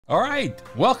All right,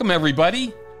 welcome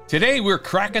everybody. Today we're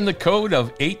cracking the code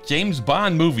of 8 James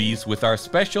Bond movies with our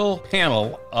special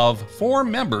panel of 4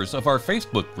 members of our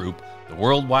Facebook group, the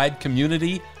worldwide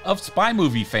community of spy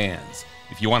movie fans.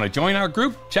 If you want to join our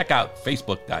group, check out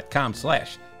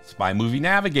facebook.com/Spy Movie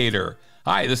Navigator.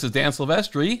 Hi, this is Dan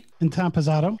Silvestri. And Tom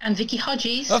Pizzato. And Vicky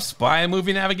Hodges. Of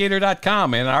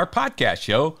SpyMovieNavigator.com and our podcast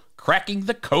show, Cracking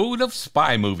the Code of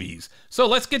Spy Movies. So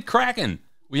let's get cracking.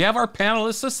 We have our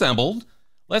panelists assembled.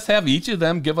 Let's have each of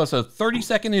them give us a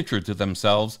 30-second intro to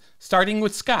themselves, starting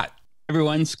with Scott.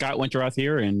 Everyone, Scott Winterroth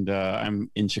here, and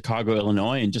I'm in Chicago,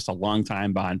 Illinois, and just a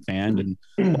longtime Bond fan and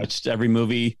watched every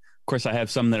movie. Of course, I have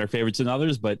some that are favorites than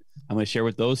others, but I'm going to share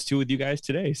those two with you guys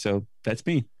today. So that's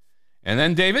me. And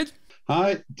then David.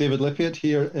 Hi, David Lippiatt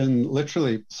here in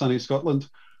literally sunny Scotland.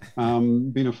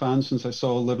 Been a fan since I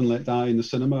saw Live and Let Die in the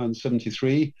cinema in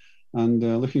 '73,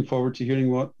 and looking forward to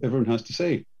hearing what everyone has to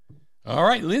say. All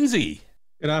right, Lindsey.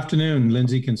 Good afternoon,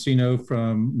 Lindsey Cancino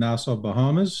from Nassau,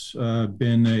 Bahamas.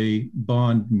 Been a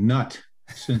Bond nut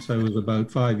since I was about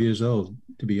 5 years old,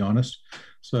 to be honest.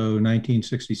 So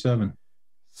 1967.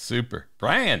 Super.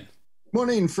 Bryan.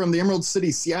 Morning from the Emerald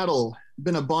City, Seattle.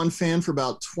 Been a Bond fan for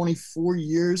about 24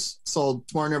 years. Saw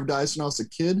Tomorrow Never Dies when I was a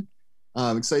kid.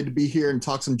 I'm excited to be here and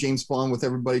talk some James Bond with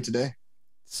everybody today.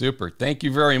 Super. Thank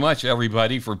you very much,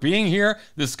 everybody, for being here.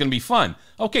 This is going to be fun.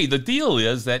 Okay, the deal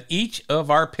is that each of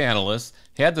our panelists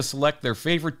had to select their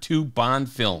favorite 2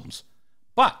 Bond films,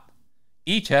 but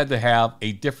each had to have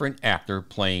a different actor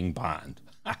playing Bond.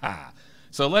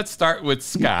 So let's start with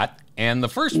Scott and the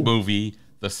first movie,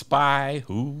 The Spy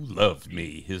Who Loved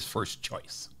Me, his first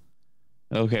choice.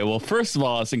 Okay, well, first of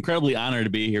all, it's incredibly honored to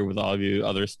be here with all of you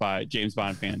other James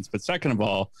Bond fans. But second of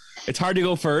all, it's hard to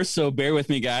go first, so bear with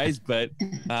me, guys. But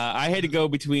I had to go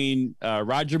between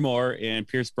Roger Moore and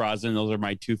Pierce Brosnan. Those are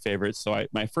my 2 favorites. So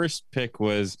my first pick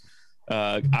was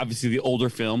obviously the older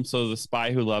film, so The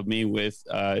Spy Who Loved Me with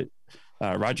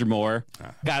Roger Moore.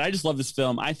 God, I just love this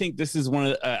film. I think this is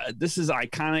this is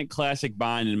iconic, classic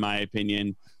Bond in my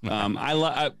opinion.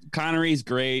 Connery's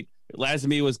great.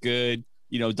 Lazenby was good.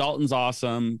 You know, Dalton's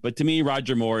awesome, but to me,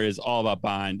 Roger Moore is all about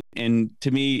Bond. And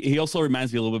to me, he also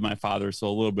reminds me a little bit of my father, so a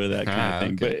little bit of that kind of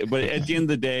thing. Okay. But at the end of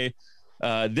the day,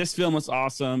 this film was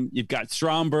awesome. You've got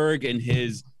Stromberg and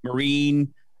his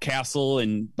Marine castle,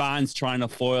 and Bond's trying to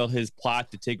foil his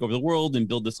plot to take over the world and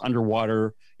build this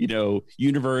underwater,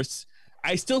 universe.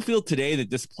 I still feel today that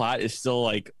this plot is still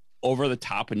like over the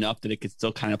top enough that it could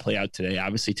still kind of play out today.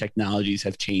 Obviously, technologies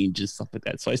have changed and stuff like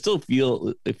that, so I still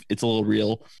feel it's a little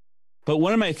real. But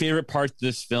one of my favorite parts of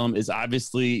this film is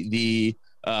obviously the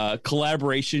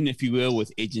collaboration, if you will,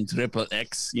 with Agent Triple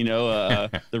X, the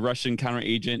Russian counter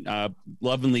agent,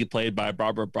 lovingly played by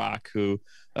Barbara Bach, who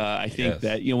I think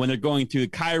that, when they're going to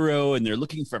Cairo and they're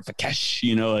looking for Fakesh,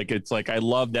 it's like I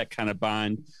love that kind of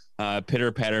Bond,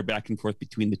 pitter patter back and forth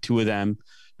between the 2 of them.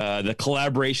 The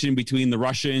collaboration between the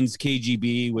Russians,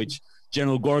 KGB, which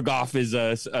General Gorgov is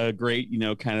a great,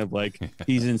 kind of like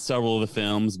he's in several of the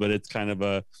films, but it's kind of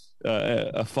a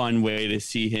fun way to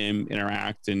see him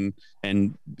interact. And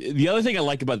the other thing I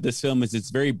like about this film is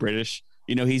it's very British.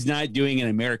 He's not doing an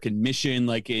American mission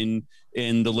like in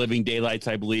The Living Daylights,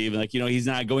 I believe. Like, he's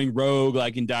not going rogue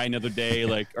like in Die Another Day,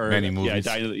 like, or many movies.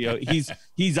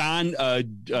 He's on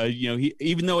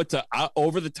even though it's a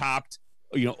over the top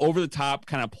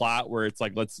kind of plot where it's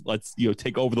like let's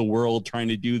take over the world trying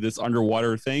to do this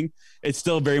underwater thing. It's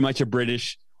still very much a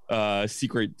British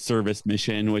Secret Service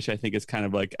mission, which I think is kind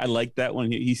of like, I like that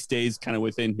one. He stays kind of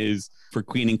within his for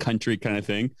Queen and Country kind of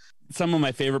thing. Some of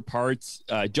my favorite parts,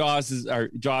 Jaws is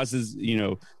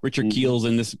Richard Keel's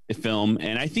in this film,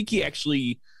 and I think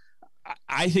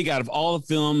I think out of all the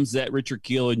films that Richard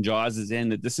Keel and Jaws is in,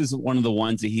 that this is one of the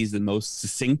ones that he's the most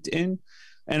succinct in.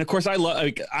 And of course, I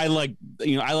like the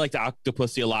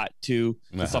Octopussy a lot too,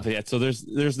 and stuff like that. So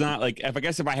there's not like,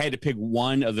 if I had to pick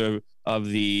one of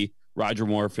the Roger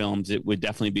Moore films, it would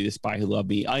definitely be The Spy Who Loved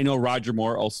Me. I know Roger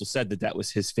Moore also said that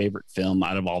was his favorite film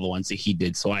out of all the ones that he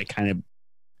did. So I kind of,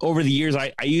 over the years,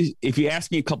 if you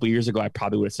asked me a couple of years ago, I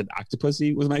probably would have said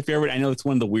Octopussy was my favorite. I know it's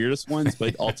one of the weirdest ones,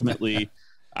 but ultimately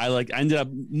I ended up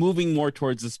moving more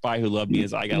towards The Spy Who Loved Me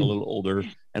as I got a little older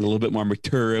and a little bit more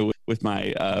mature with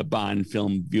my Bond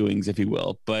film viewings, if you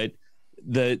will. But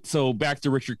so back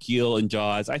to Richard Keel and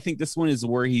Jaws, I think this one is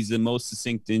where he's the most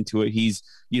succinct into it. He's,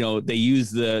 they use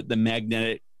the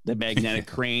magnetic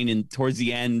crane and towards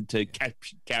the end to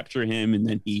capture him, and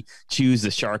then he chews the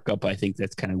shark up. I think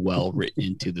that's kind of well written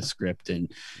into the script, and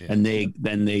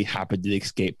they hop into the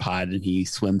escape pod and he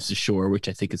swims to shore, which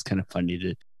I think is kind of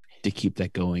funny to keep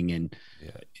that going. And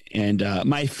one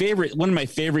of my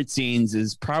favorite scenes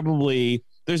is probably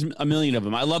there's a million of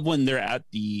them. I love when they're at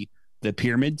the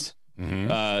pyramids.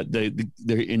 They're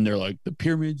like the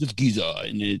pyramids of Giza,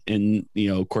 and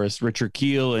of course Richard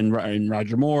Keel and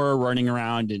Roger Moore running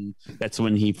around, and that's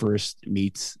when he first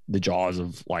meets the jaws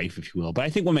of life, if you will. But I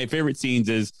think one of my favorite scenes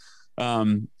is,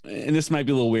 and this might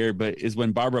be a little weird, but is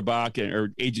when Barbara Bach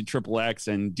or Agent Triple X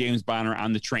and James Bond are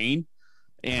on the train,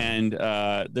 and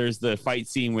there's the fight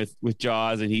scene with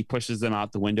Jaws, and he pushes them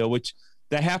out the window, which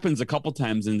that happens a couple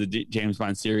times in the James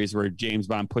Bond series where James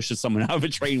Bond pushes someone out of a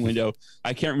train window.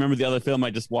 I can't remember the other film I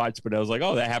just watched, but I was like,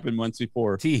 oh, that happened once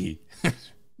before.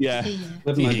 Yeah.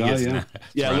 Live and Let Die,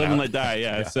 yeah. Live and Let Die,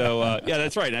 yeah. So,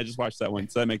 that's right. I just watched that one,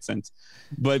 so that makes sense.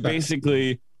 But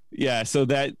basically, yeah, so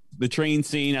that the train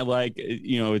scene, I like,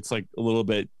 it's like a little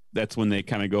bit, that's when they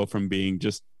kind of go from being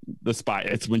just the spy.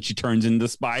 It's when she turns into the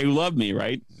spy who loved me,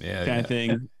 right? Yeah. Kind of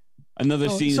thing. Another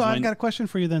scene. So I've got a question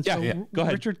for you then. Yeah, so go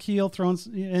ahead. Richard Keel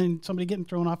and somebody getting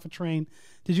thrown off a train.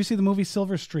 Did you see the movie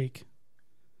Silver Streak?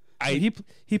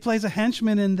 He plays a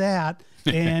henchman in that,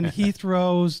 and he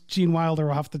throws Gene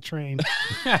Wilder off the train.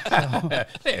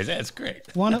 That's great.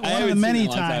 One of the many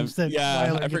times that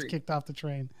Wilder gets kicked off the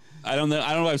train. I don't know if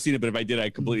I've seen it, but if I did,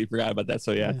 I completely forgot about that.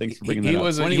 So thanks for bringing that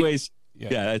up. So anyways,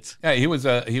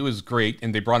 he was great,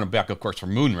 and they brought him back, of course,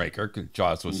 from Moonraker because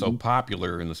Jaws was so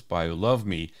popular in The Spy Who Loved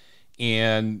Me.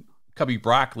 And Cubby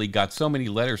Broccoli got so many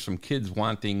letters from kids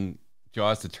wanting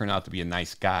Jaws to turn out to be a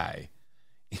nice guy.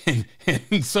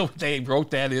 And so they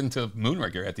wrote that into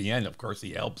Moonraker at the end. Of course,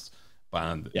 he helps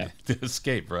Bond to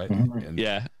escape, right? And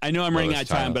I know I'm running out of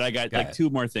time, but I got like two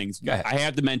more things. I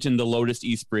have to mention the Lotus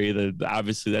Esprit.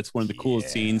 Obviously, that's one of the coolest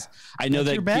scenes. I know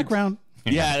that's your background.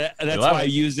 That's why I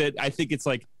use it. I think it's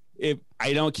like, if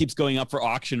I know it keeps going up for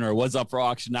auction or was up for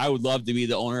auction, I would love to be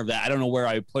the owner of that. I don't know where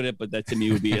I would put it, but that to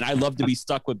me would be, and I'd love to be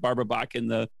stuck with Barbara Bach in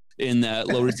the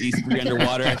Lotus Esprit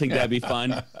underwater. I think that'd be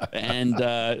fun. And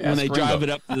when they drive it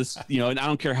up to this, and I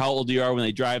don't care how old you are, when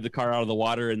they drive the car out of the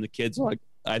water and the kids are like,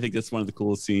 I think that's one of the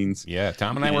coolest scenes. Yeah,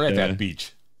 Tom and I were at that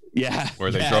beach. Yeah, where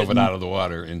they drove it out of the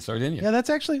water in Sardinia. Yeah, that's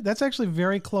actually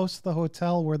very close to the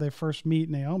hotel where they first meet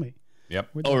Naomi. Yep.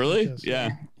 Oh, really? Yeah.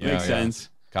 Makes sense.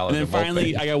 And then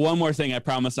finally, I got one more thing. I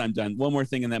promise I'm done. One more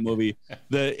thing in that movie.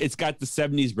 It's got the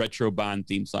 70s retro Bond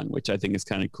theme song, which I think is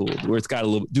kind of cool. Where it's got a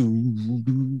little,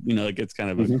 like it's kind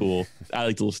of a cool. I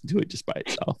like to listen to it just by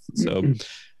itself.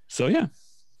 So yeah.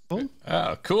 Cool.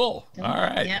 Oh, cool. All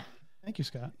right. Yeah. Thank you,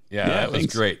 Scott. Yeah, that was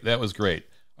great. That was great.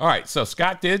 All right. So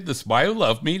Scott did The Spy Who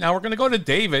Loved Me. Now we're going to go to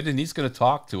David, and he's going to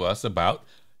talk to us about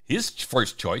his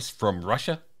first choice, From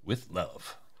Russia with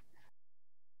Love.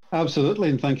 Absolutely,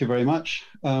 and thank you very much.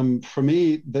 For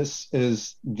me, this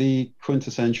is the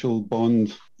quintessential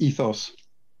Bond ethos.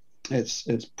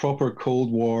 It's proper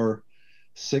Cold War,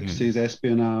 60s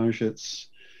espionage.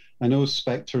 I know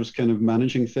Spectre's kind of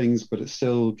managing things, but it's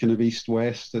still kind of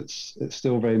East-West. It's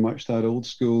still very much that old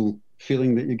school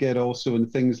feeling that you get also in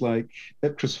things like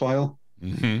Ipcress File,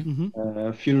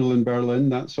 Funeral in Berlin,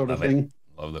 that sort of thing.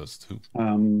 Love those too.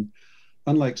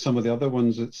 Unlike some of the other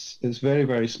ones, it's very,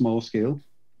 very small scale.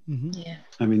 Yeah.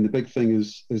 I mean, the big thing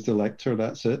is the Lecter.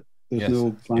 That's it. There's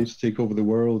no plans to take over the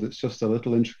world. It's just a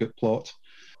little intricate plot.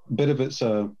 A bit of it's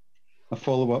a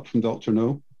follow-up from Dr.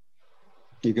 No.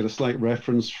 You get a slight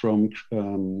reference from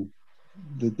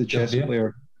the chess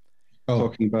player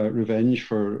talking about revenge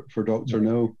for Dr.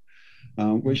 No,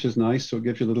 which is nice. So it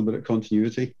gives you a little bit of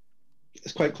continuity.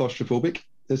 It's quite claustrophobic.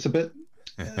 It's a bit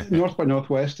North by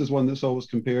Northwest is one that's always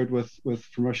compared with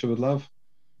From Russia with Love.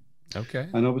 Okay.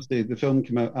 And obviously the film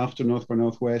came out after North by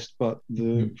Northwest, but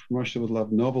the From Russia with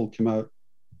Love novel came out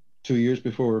 2 years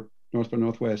before North by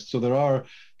Northwest. So there are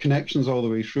connections all the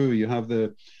way through. You have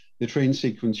the train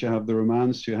sequence, you have the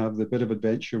romance, you have the bit of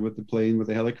adventure with the plane, with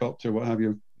the helicopter, what have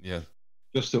you. Yeah.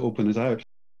 Just to open it out.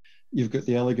 You've got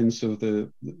the elegance of the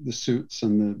suits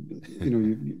and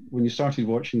when you started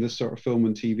watching this sort of film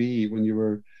on TV when you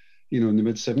were, in the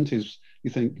mid-70s, you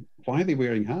think, why are they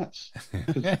wearing hats?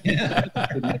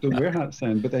 They don't wear hats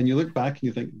then. But then you look back and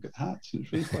you think, we've got hats. And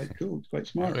it's really quite cool. It's quite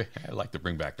smart. I like to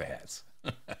bring back the hats.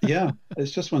 Yeah,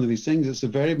 it's just one of these things. It's a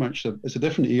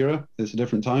different era. It's a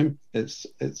different time. It's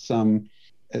definitely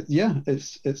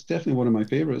one of my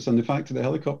favorites. And the fact that the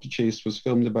helicopter chase was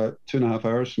filmed about 2.5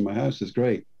 hours from my house is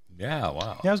great. Yeah,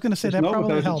 wow. Yeah, I was going to say that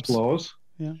probably helps. Its flaws.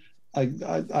 Yeah.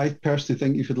 I personally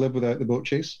think you could live without the boat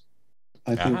chase.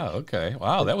 Okay.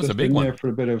 Wow, that was a big one. There for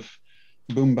a bit of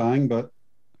boom bang, but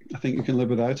I think you can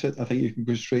live without it. I think you can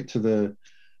go straight to the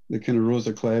kind of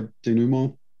Rosa Klebb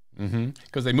denouement.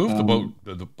 Because they moved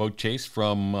the boat chase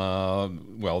from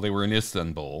they were in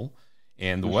Istanbul,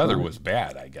 and the weather was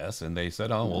bad, I guess, and they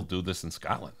said, we'll do this in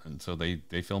Scotland, and so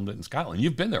they filmed it in Scotland.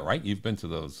 You've been there, right? You've been to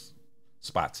those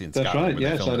spots in That's Scotland. right.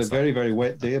 Yes, I had a very, very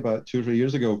wet day about 2 or 3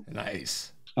 years ago.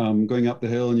 Nice. Going up the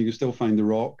hill, and you can still find the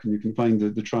rock, and you can find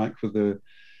the track with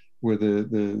where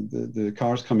the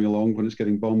cars coming along when it's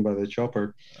getting bombed by the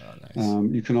chopper. Oh,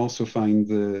 nice. You can also find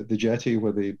the jetty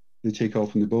where they take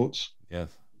off in the boats. Yes.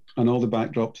 And all the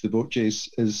backdrop to the boat chase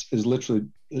is literally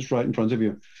right in front of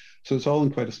you. So it's all in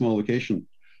quite a small location,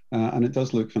 and it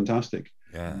does look fantastic.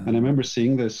 Yeah. And I remember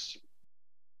seeing this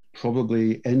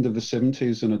probably end of the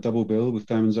 70s in a double bill with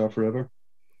Diamonds Are Forever.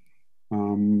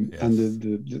 Yes. And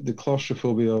the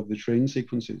claustrophobia of the train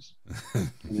sequences. And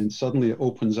then suddenly it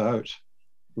opens out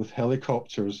with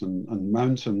helicopters and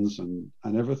mountains and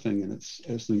everything. And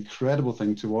it's an incredible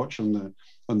thing to watch on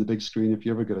the big screen if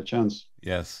you ever get a chance.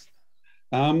 Yes.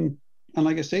 And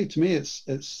like I say, to me,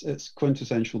 it's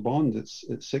quintessential Bond. It's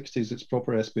 60s, it's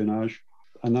proper espionage.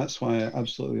 And that's why I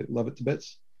absolutely love it to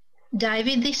bits.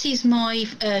 David, this is my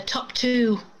top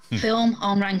 2 film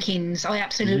on rankings. I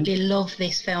absolutely love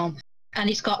this film. And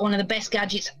it's got one of the best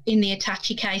gadgets in the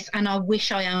attaché case, and I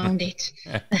wish I owned it.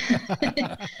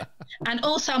 And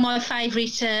also my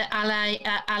favourite,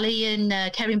 Ali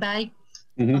and Kerim Bey.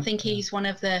 I think he's one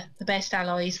of the best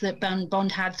allies that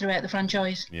Bond had throughout the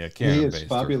franchise. Yeah, he is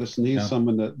fabulous, and he's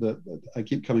someone that I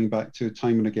keep coming back to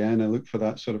time and again. I look for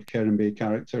that sort of Kerim Bey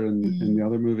character in the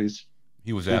other movies.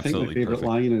 He was I absolutely think my favourite perfect.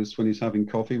 line is when he's having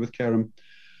coffee with Kerim,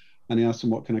 and he asks him,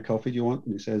 "What kind of coffee do you want?"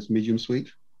 And he says, "Medium sweet."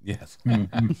 Yes.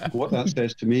 What that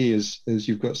says to me is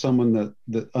you've got someone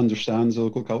that understands the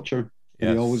local culture, and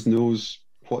Yes. he always knows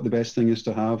what the best thing is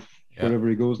to have wherever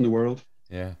he goes in the world.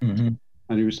 Yeah. And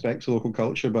he respects the local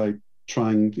culture by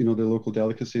trying, the local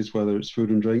delicacies, whether it's food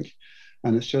and drink.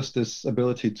 And it's just this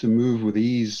ability to move with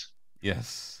ease.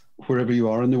 Yes. Wherever you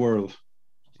are in the world.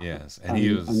 Yes. And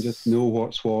just know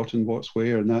what's what and what's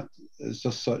where. And that is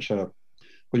just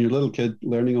when you're a little kid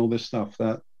learning all this stuff,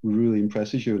 that really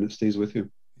impresses you and it stays with you.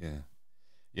 Yeah.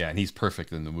 Yeah, and he's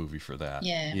perfect in the movie for that.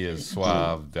 Yeah. He is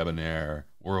suave, debonair,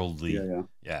 worldly.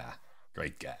 Yeah.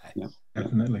 Great guy. Yeah.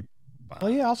 Definitely. Wow.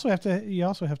 Well, you also have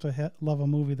to love a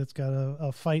movie that's got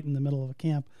a fight in the middle of a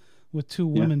camp with 2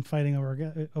 women fighting over a guy.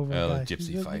 A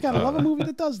gypsy fight. You gotta love a movie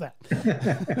that does that.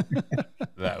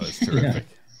 That was terrific.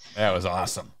 That was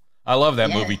awesome. I love that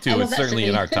movie too. It's certainly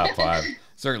in our top 5.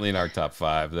 Certainly in our top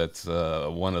 5. That's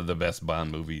one of the best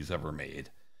Bond movies ever made.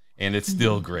 And it's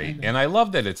still great. And I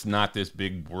love that it's not this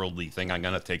big worldly thing, I'm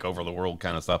going to take over the world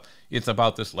kind of stuff. It's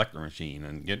about this Lecter machine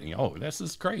and getting, this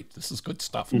is great. This is good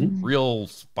stuff. Real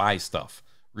spy stuff.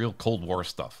 Real Cold War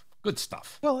stuff. Good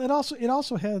stuff. Well, it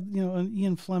also had, an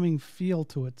Ian Fleming feel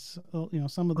to it.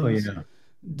 Some of those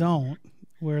don't,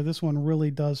 where this one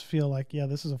really does feel like,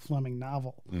 this is a Fleming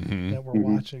novel that we're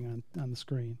watching on the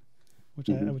screen, which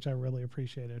I really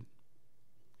appreciated.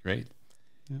 Great.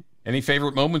 Yeah. Any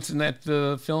favorite moments in that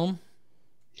film,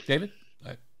 David?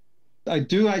 I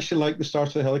do actually like the start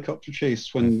of the helicopter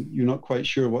chase when you're not quite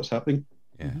sure what's happening.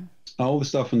 Yeah. All the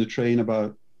stuff on the train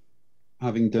about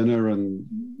having dinner and,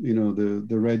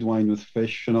 the red wine with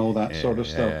fish and all that sort of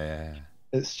stuff. Yeah.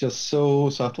 It's just so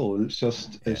subtle and it's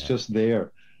just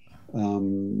there.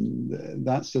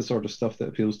 That's the sort of stuff that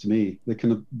appeals to me. The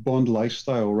kind of Bond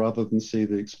lifestyle rather than, say,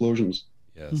 the explosions.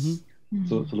 Yes.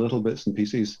 So it's the little bits and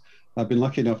pieces. I've been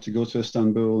lucky enough to go to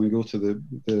Istanbul and go to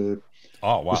the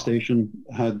station.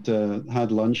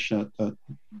 Had lunch at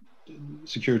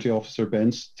security officer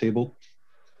Ben's table,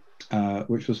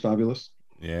 which was fabulous.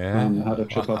 Yeah. Had a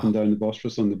trip up and down the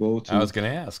Bosphorus on the boat. I was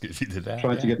going to ask if you did that.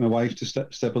 Tried to get my wife to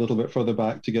step a little bit further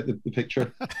back to get the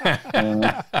picture,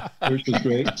 which was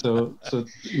great. So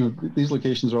these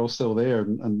locations are all still there,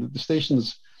 and the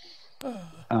stations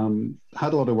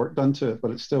had a lot of work done to it,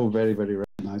 but it's still very, very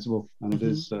recognizable, and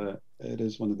it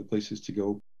is one of the places to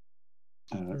go.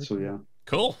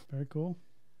 Cool. Very cool.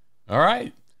 All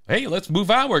right. Hey, let's move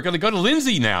on. We're going to go to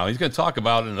Lindsey now. He's going to talk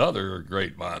about another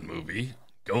great Bond movie,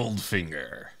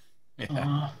 Goldfinger.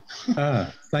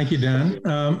 Thank you, Dan.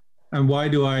 And why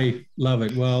do I love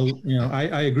it? Well,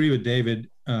 I agree with David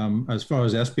as far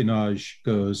as espionage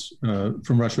goes.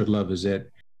 From Russia with Love is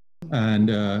it. And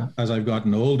as I've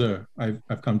gotten older,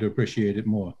 I've come to appreciate it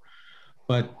more.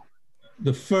 But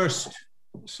the first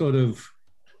sort of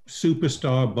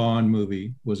superstar Bond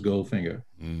movie was Goldfinger.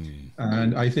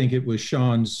 And I think it was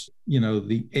Sean's,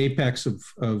 the apex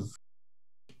of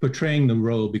portraying the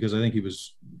role, because I think he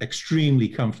was extremely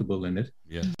comfortable in it.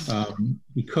 Yes.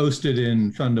 He coasted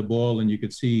in Thunderball, and you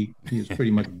could see he was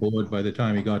pretty much bored by the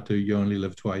time he got to You Only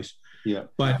Live Twice. Yeah.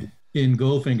 But in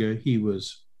Goldfinger, he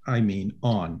was,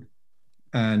 on.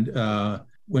 And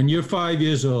when you're 5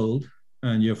 years old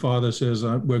and your father says,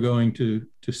 we're going to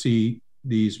see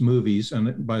these movies,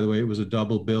 and by the way, it was a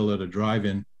double bill at a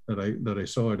drive-in that I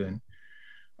saw it in.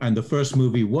 And the first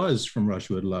movie was From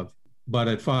Russia with Love. But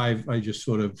at 5, I just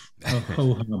sort of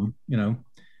ho-hum, you know.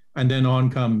 And then on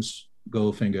comes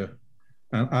Goldfinger.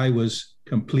 And I was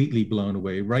completely blown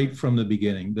away right from the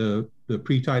beginning. The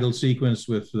pre-title sequence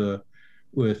with the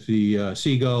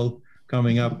seagull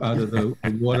coming up out of the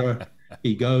water.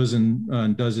 He goes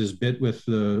and does his bit with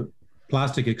the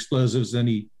plastic explosives. Then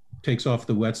he takes off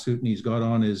the wetsuit and he's got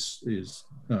on his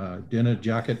dinner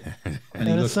jacket. And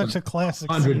he looks such a classic.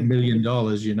 $100 million,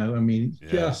 you know. I mean,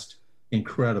 just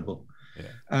incredible. Yeah.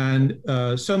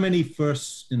 And so many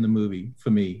firsts in the movie for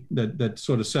me that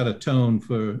sort of set a tone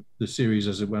for the series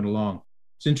as it went along.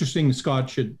 It's interesting Scott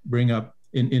should bring up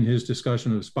in his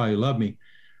discussion of Spy Who Loved Me,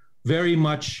 very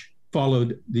much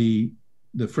followed the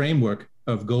framework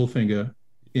of Goldfinger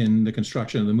in the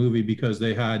construction of the movie, because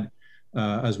they had,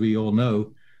 as we all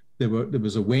know, there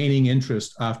was a waning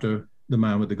interest after The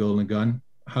Man with the Golden Gun.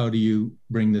 How do you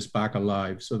bring this back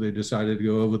alive? So they decided to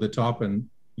go over the top, and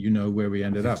you know where we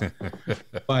ended up.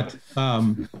 But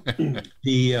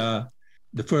the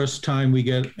first time we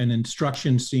get an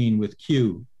instruction scene with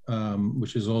Q,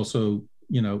 which is also,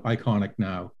 you know, iconic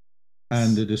now,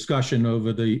 and the discussion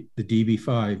over the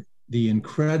DB5, the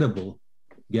incredible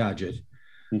gadget.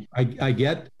 I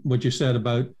get what you said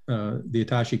about the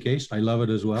attaché case. I love it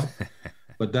as well.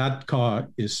 But that car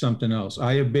is something else.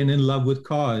 I have been in love with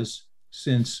cars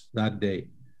since that day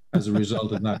as a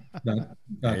result of that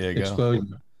explosion.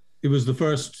 Go. It was the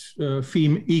first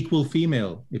equal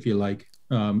female, if you like,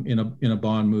 in a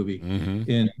Bond movie,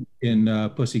 in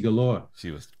Pussy Galore.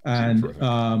 She was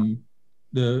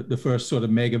the first sort of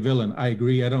mega villain. I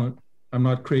agree. I'm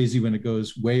not crazy when it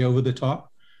goes way over the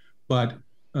top, but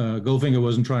Goldfinger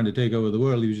wasn't trying to take over the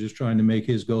world. He was just trying to make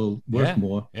his goal worth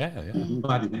more.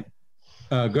 But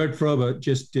Gert Frobe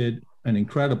just did an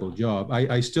incredible job.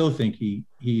 I still think he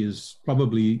is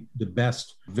probably the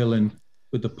best villain,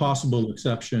 with the possible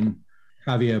exception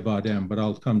Javier Bardem, but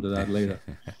I'll come to that later.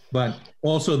 But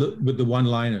also with the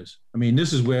one-liners. I mean,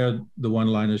 this is where the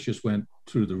one-liners just went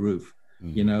through the roof.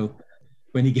 You know,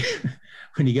 when he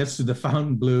gets to the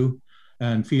Fountain Blue,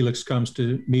 and Felix comes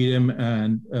to meet him,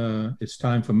 and it's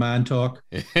time for man talk.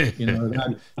 You know,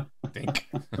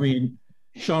 I mean,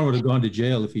 Sean would have gone to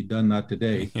jail if he'd done that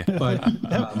today. But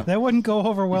that wouldn't go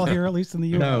over well here, at least in the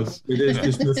U.S. No, it is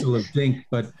dismissal of Dink,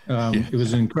 but it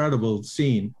was an incredible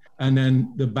scene. And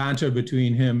then the banter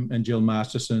between him and Jill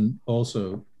Masterson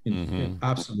also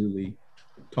absolutely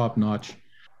top notch.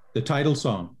 The title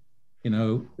song, you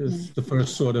know, is the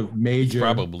first sort of major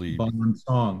probably Bond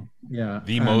song. Yeah,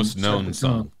 the most known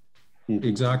song.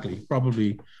 Exactly,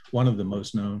 probably one of the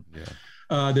most known.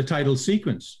 Yeah. The title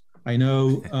sequence. I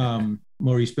know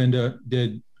Maurice Binder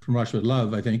did From Russia with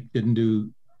Love. I think did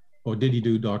he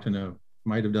do Dr. No?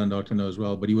 Might have done Dr. No as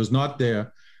well, but he was not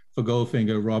there for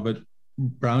Goldfinger. Robert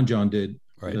Brownjohn did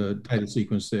the title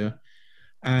sequence there,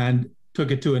 and took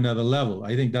it to another level.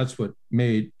 I think that's what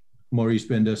made Maurice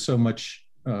Binder so much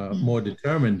more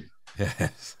determined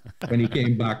when he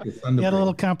came back to Thunderbird. He had a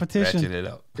little competition. Ratchet it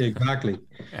up. Exactly.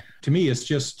 To me, it's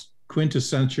just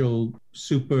quintessential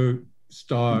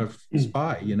superstar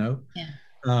spy, you know?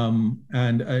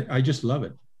 And I just love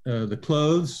it. The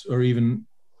clothes are even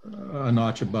a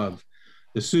notch above.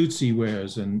 The suits he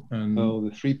wears and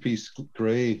the three-piece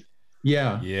gray.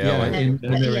 When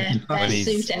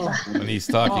he's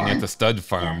talking at the stud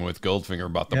farm with Goldfinger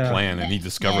about the plan, and he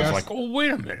discovers like, oh, wait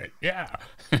a minute,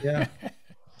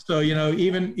 So, you know,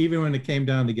 even when it came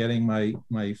down to getting my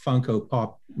Funko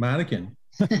Pop mannequin,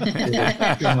 you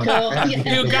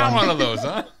got one of those,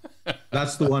 huh?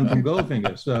 That's the one from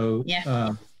Goldfinger. So,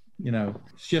 you know,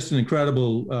 it's just an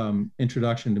incredible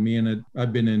introduction to me, and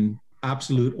I've been in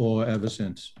absolute awe ever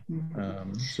since.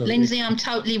 So Lindsey, I'm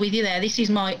totally with you there. This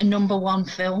is my #1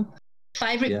 film.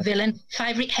 Favorite villain,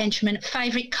 favorite henchman,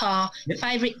 favorite car,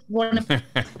 favorite one of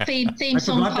theme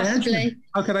song possibly.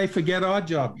 How could I forget Our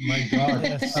Job? My God,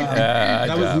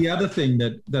 that was the other thing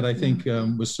that I think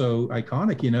was so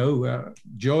iconic. You know,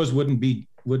 Jaws wouldn't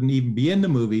even be in the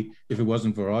movie if it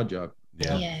wasn't for Our Job.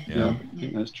 Yeah,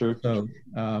 that's true. So,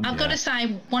 I've got to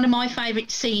say, one of my favourite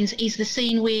scenes is the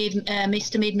scene with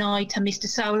Mr. Midnight and Mr.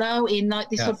 Solo in like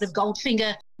this sort of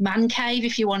Goldfinger man cave,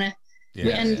 if you want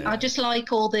to. I just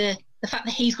like all the fact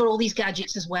that he's got all these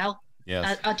gadgets as well.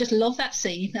 Yes. I just love that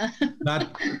scene.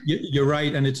 You're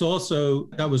right, and it's also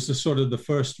that was the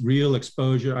first real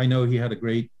exposure. I know he had a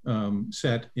great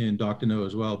set in Dr. No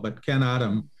as well, but Ken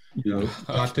Adam, you know,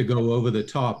 got to go over the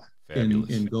top in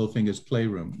Goldfinger's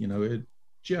playroom. You know, it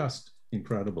just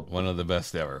incredible. One of the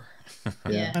best ever.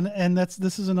 And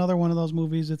this is another one of those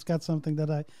movies. It's got something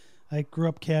that I grew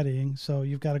up caddying. So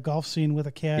you've got a golf scene with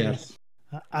a caddy. Yes.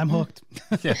 I'm hooked.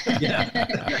 Yeah.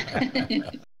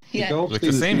 With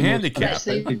the same handicap.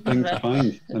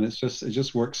 And it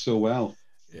just works so well.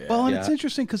 Yeah. Well, and it's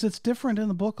interesting because it's different in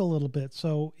the book a little bit.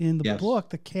 So in the book,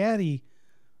 the caddy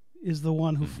is the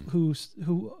one who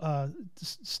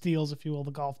steals, if you will,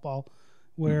 the golf ball,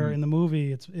 where in the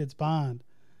movie it's Bond.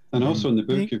 And also in the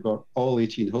book, you've got all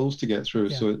 18 holes to get through,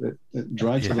 so it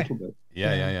drags a little bit.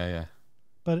 Yeah.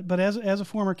 But as a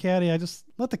former caddy, I just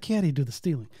let the caddy do the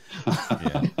stealing.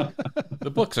 The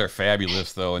books are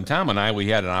fabulous, though. And Tom and I, we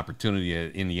had an opportunity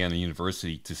at Indiana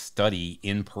University to study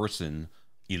in person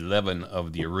 11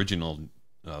 of the original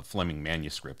Fleming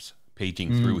manuscripts,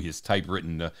 paging through his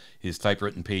typewritten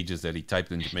pages that he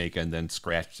typed in Jamaica and then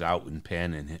scratched out in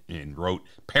pen and wrote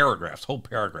whole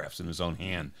paragraphs in his own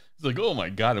hand. It's like, oh my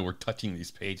God, and we're touching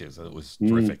these pages. It was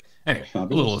terrific. Anyway, a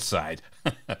little aside.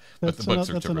 But the books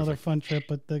are terrific. Another fun trip,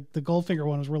 but the Goldfinger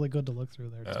one was really good to look through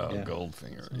there, too. Oh,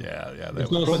 Goldfinger. Yeah. That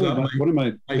was one of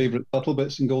my favorite subtle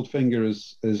bits in Goldfinger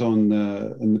is on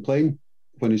in the plane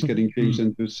when he's getting changed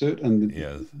into his suit, and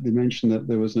they mentioned that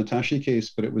there was an attaché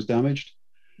case, but it was damaged.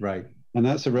 Right. And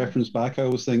that's a reference back, I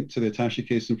always think, to the attaché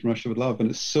case in From Russia with Love, and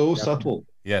it's so subtle.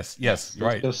 Yes,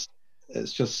 right.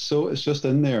 It's just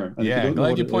in there. And I'm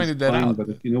glad you pointed that out. But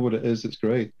if you know what it is, it's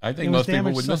great. I think most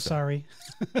people would miss it. Sorry.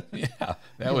 Yeah,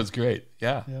 that was great.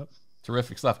 Yeah. Yep.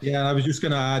 Terrific stuff. Yeah, I was just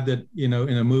going to add that, in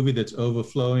a movie that's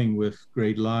overflowing with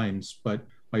great lines, but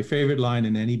my favorite line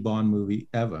in any Bond movie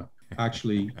ever,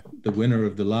 actually, the winner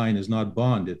of the line is not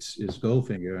Bond, it's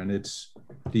Goldfinger, and it's,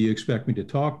 do you expect me to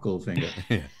talk,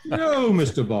 Goldfinger? No,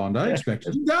 Mr. Bond, I expect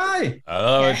you to die. I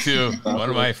love it, too. One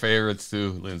of my favorites,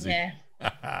 too, Lindsey.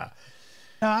 Yeah.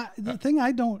 The thing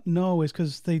I don't know is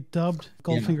because they dubbed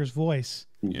Goldfinger's voice.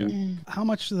 Yeah. How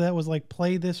much of that was like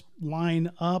play this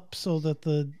line up so that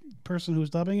the person who's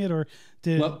dubbing it, or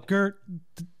did Gert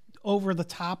over the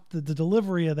top the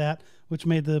delivery of that, which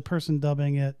made the person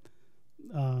dubbing it?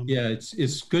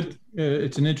 It's good.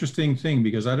 It's an interesting thing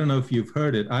because I don't know if you've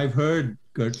heard it. I've heard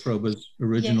Gert Frober's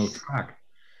original track.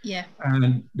 Yeah.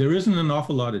 And there isn't an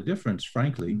awful lot of difference,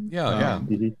 frankly,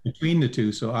 between the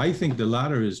two. So I think the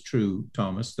latter is true,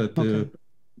 Thomas, that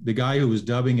the guy who was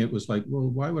dubbing it was like, well,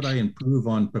 why would I improve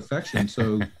on perfection?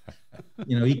 So,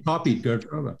 he copied Gert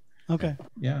Frober. Okay.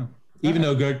 Yeah. Even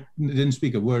though Gert didn't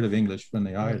speak a word of English when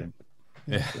they hired him.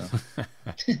 Yeah. So.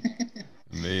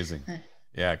 Amazing.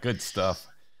 Yeah, good stuff.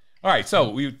 All right, so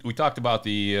we talked about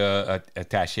the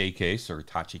attaché case or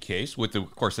Tachi case.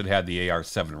 Of course, it had the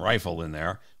AR-7 rifle in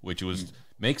there, which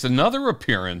makes another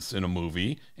appearance in a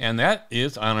movie, and that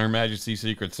is on Her Majesty's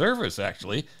Secret Service,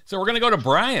 actually. So we're going to go to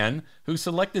Bryan, who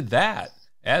selected that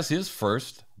as his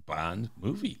first Bond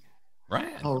movie.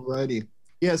 Bryan. Alrighty.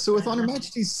 Yeah, so with On Her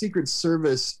Majesty's Secret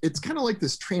Service, it's kind of like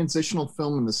this transitional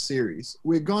film in the series.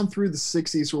 We had gone through the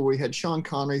 60s where we had Sean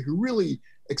Connery, who really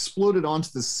exploded onto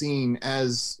the scene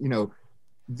as,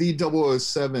 the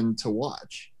 007 to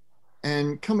watch.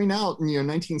 And coming out in,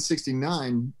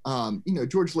 1969,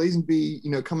 George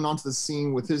Lazenby, coming onto the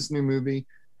scene with his new movie.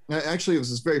 Actually, it was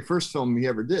his very first film he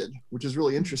ever did, which is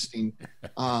really interesting.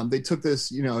 They took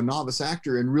this, novice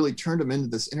actor and really turned him into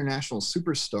this international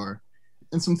superstar.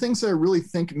 And some things that I really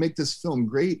think make this film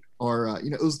great are,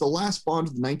 it was the last Bond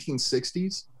of the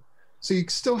 1960s. So you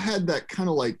still had that kind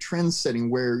of like trend setting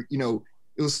where,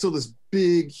 it was still this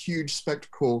big, huge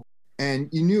spectacle, and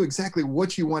you knew exactly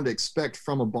what you wanted to expect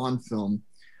from a Bond film.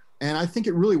 And I think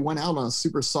it really went out on a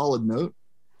super solid note.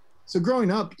 So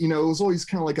growing up, it was always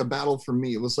kind of like a battle for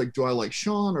me. It was like, do I like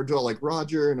Sean or do I like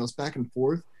Roger? And it was back and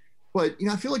forth. But,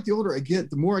 I feel like the older I get,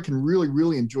 the more I can really,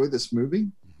 really enjoy this movie.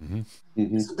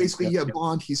 So basically,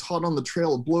 Bond, he's hot on the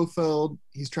trail of Blofeld.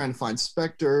 He's trying to find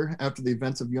Spectre after the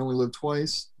events of You Only Live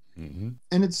Twice. And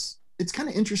it's kind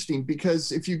of interesting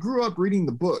because if you grew up reading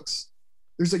the books,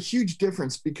 there's a huge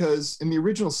difference because in the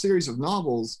original series of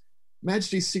novels,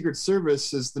 Majesty's Secret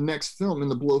Service is the next film in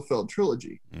the Blofeld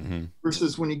trilogy.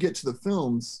 Versus when you get to the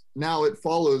films, now it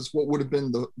follows what would have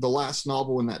been the last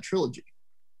novel in that trilogy.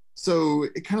 So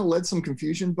it kind of led some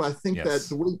confusion, but I think that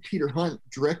the way Peter Hunt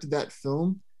directed that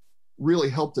film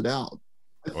really helped it out.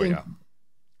 I think,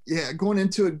 going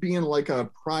into it being like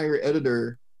a prior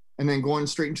editor and then going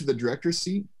straight into the director's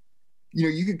seat,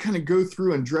 you could kind of go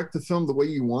through and direct the film the way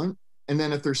you want. And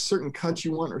then if there's certain cuts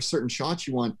you want or certain shots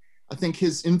you want, I think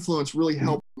his influence really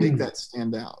helped make that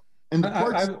stand out. And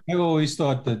I've always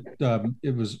thought that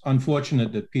it was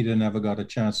unfortunate that Peter never got a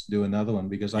chance to do another one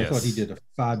because I thought he did a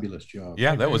fabulous job.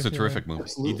 Yeah, that was a terrific movie.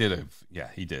 Absolutely.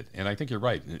 He did. And I think you're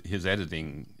right. His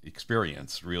editing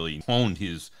experience really honed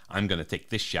his, I'm going to take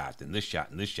this shot and this shot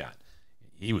and this shot.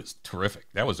 He was terrific.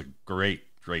 That was a great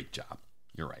job.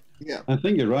 You're right. Yeah, I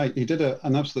think you're right. He did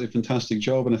an absolutely fantastic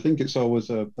job, and I think it's always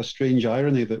a strange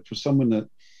irony that for someone that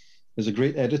is a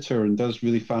great editor and does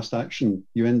really fast action,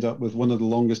 you end up with one of the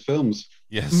longest films.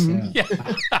 Yes. Mm-hmm. Yeah.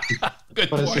 Good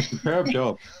But point. it's a superb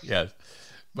job. Yes.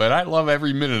 But I love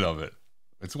every minute of it.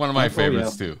 It's one of my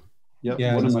favorites too. Yep,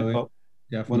 Yeah, one of no, my top,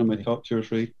 definitely. one of my top 2 or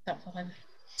 3. Top 5.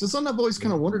 so something I've always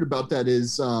kind of wondered about that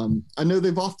is, I know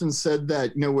they've often said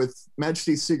that, you know, with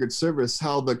Majesty's Secret Service,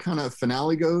 how the kind of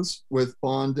finale goes with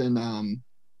Bond and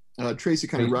Tracy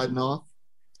kind of riding off.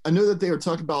 I know that they were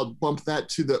talking about bump that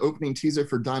to the opening teaser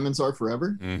for Diamonds Are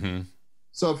Forever. Mm-hmm.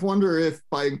 So I wonder if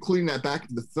by including that back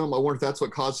into the film, I wonder if that's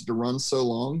what caused it to run so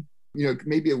long. You know,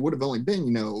 maybe it would have only been,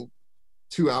 you know,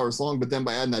 2 hours long, but then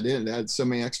by adding that in, it added so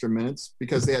many extra minutes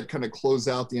because they had kind of closed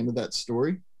out the end of that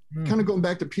story. Kind of going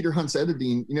back to Peter Hunt's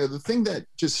editing, you know, the thing that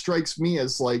just strikes me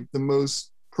as like the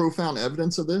most profound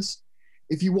evidence of this,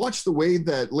 if you watch the way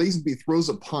that Lazenby throws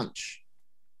a punch,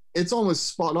 it's almost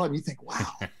spot on. You think,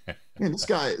 wow, man, this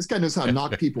guy knows how to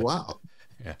knock people out.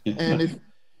 Yeah. And if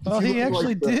Well, he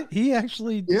actually did. He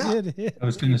actually did hit. I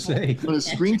was going to say. on his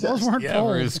screen Those test. weren't Yeah,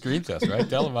 for told. his screen test, right?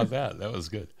 Tell him about that. That was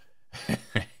good.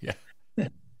 Yeah.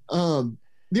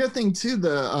 The other thing too,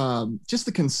 the just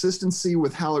the consistency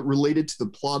with how it related to the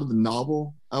plot of the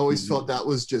novel, I always felt that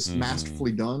was just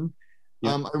masterfully done.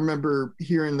 Yeah. I remember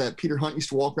hearing that Peter Hunt used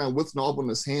to walk around with the novel in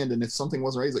his hand, and if something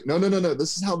wasn't right, he's like, no,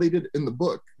 this is how they did it in the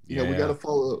book. You know, we got to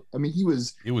follow. I mean,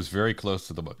 It was very close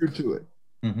to the book. true to it.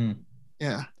 Mm-hmm.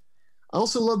 Yeah. I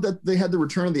also love that they had the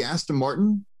return of the Aston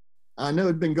Martin. I know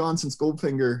it'd been gone since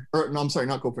Goldfinger, or no, I'm sorry,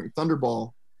 not Goldfinger,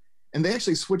 Thunderball. And they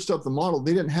actually switched up the model.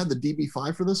 They didn't have the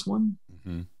DB5 for this one.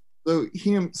 Mm-hmm. So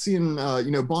seeing,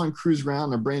 you know, Bond cruise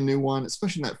around a brand new one,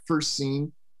 especially in that first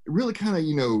scene, it really kind of,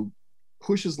 you know,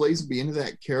 pushes Lazenby into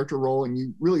that character role. And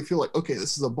you really feel like, okay,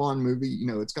 this is a Bond movie. You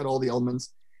know, it's got all the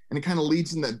elements. And it kind of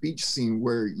leads in that beach scene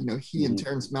where, you know, he and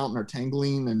Terrence Mountain are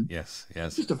tangling. And Yes.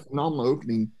 it's just a phenomenal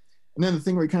opening. And then the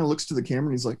thing where he kind of looks to the camera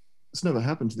and he's like, this never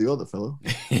happened to the other fellow.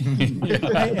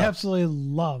 I absolutely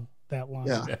love that line.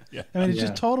 Yeah. Yeah. I mean, it's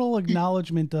just total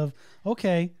acknowledgement of,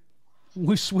 okay,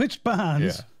 we switched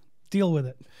bonds. Yeah. Deal with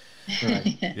it.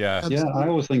 Right. Yeah. Yeah, I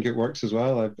always think it works as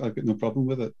well. I've got no problem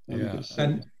with it. I think Yeah. it's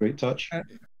And- a great touch.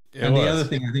 And the other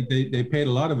thing, I think they paid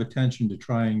a lot of attention to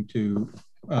trying to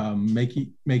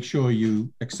make sure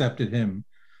you accepted him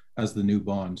as the new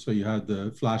Bond. So you had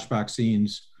the flashback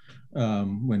scenes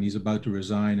when he's about to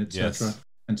resign, etc., Yes.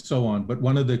 and so on. But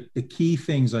one of the key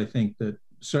things I think that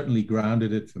certainly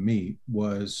grounded it for me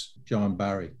was John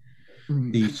Barry.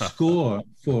 The score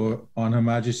for On Her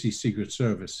Majesty's Secret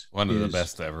Service, One of the is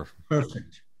best ever.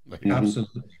 perfect. Yeah.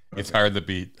 Absolutely. It's hard to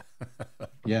beat.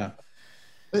 Yeah.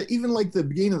 Even like the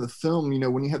beginning of the film, you know,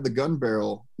 when you have the gun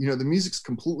barrel, you know, the music's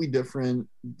completely different.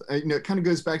 You know, it kind of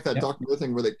goes back to that Dr. No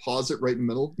thing where they pause it right in the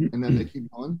middle and then they keep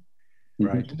going.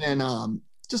 Right. And then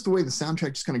just the way the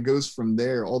soundtrack just kind of goes from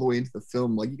there all the way into the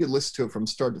film. Like you could listen to it from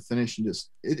start to finish and just,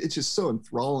 it's just so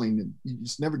enthralling and you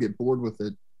just never get bored with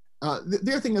it. The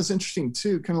other thing that's interesting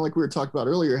too, kind of like we were talking about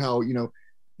earlier, how, you know,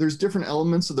 there's different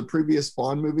elements of the previous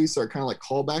Bond movies that are kind of like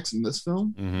callbacks in this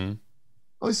film. Mm-hmm.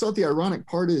 I always thought the ironic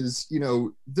part is, you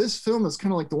know, this film is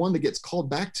kind of like the one that gets called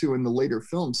back to in the later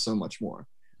films so much more.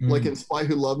 Like in Spy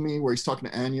Who Loved Me, where he's talking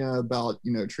to Anya about,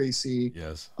 you know, Tracy.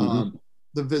 Yes.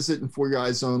 The Visit and For Your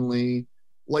Eyes Only,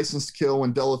 License to Kill,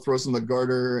 when Della throws in the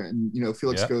garter and, you know,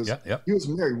 Felix goes, he was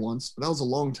married once, but that was a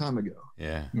long time ago.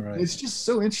 Yeah. Right. And it's just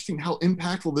so interesting how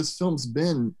impactful this film's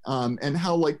been, and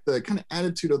how like the kind of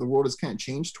attitude of the world has kind of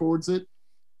changed towards it.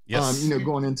 Yes. You know,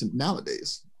 going into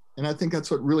nowadays. And I think that's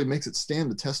what really makes it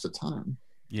stand the test of time.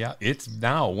 Yeah, it's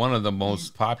now one of the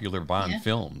most popular Bond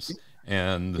films,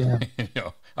 and you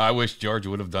know, I wish George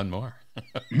would have done more.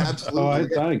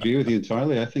 Absolutely. I agree with you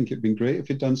entirely. I think it'd been great if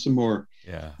he'd done some more.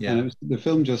 Yeah. And the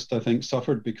film just, I think,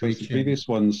 suffered because the previous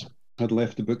ones had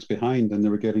left the books behind and they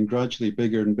were getting gradually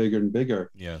bigger and bigger and bigger.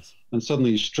 Yes. And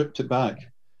suddenly you stripped it back.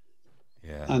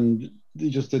 Yeah. And they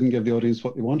just didn't give the audience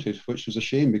what they wanted, which was a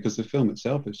shame because the film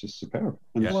itself is just superb.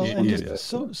 And Yeah, Well, it and is. just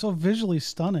so visually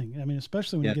stunning. I mean,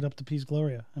 especially when you get up to Peace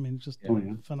Gloria. I mean, just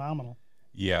phenomenal.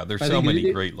 Yeah, there's I so think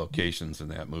many great locations in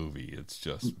that movie. It's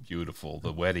just beautiful.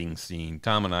 The wedding scene.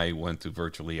 Tom and I went to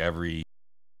virtually every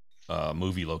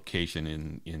movie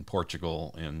location in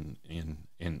Portugal, and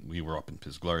we were up in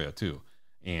Pisgloria too.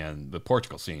 And the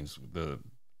Portugal scenes, the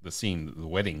scene, the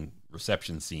wedding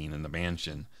reception scene in the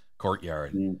mansion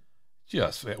courtyard.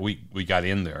 Just we got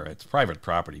in there. It's private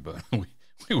property, but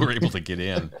we were able to get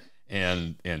in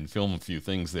and film a few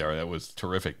things there. That was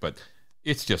terrific. But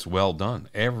it's just well done.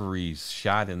 Every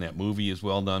shot in that movie is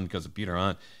well done because of Peter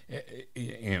Hunt,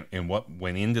 and what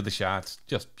went into the shots,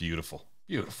 just beautiful.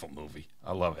 Beautiful movie.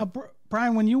 I love it.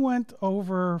 Bryan, when you went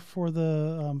over for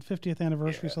the 50th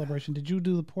anniversary celebration, did you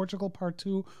do the Portugal part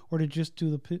 2, or did you just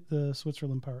do the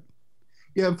Switzerland part?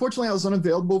 Yeah, unfortunately, I was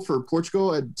unavailable for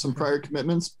Portugal. I had some prior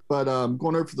commitments, but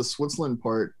going over for the Switzerland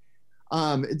part,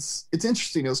 it's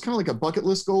interesting. It was kind of like a bucket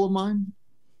list goal of mine.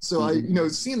 So I,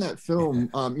 seeing that film,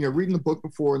 reading the book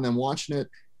before and then watching it,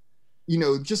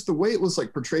 just the way it was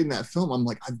like portrayed in that film, I'm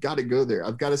like, I've got to go there.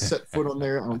 I've got to set foot on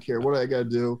there. I don't care what I got to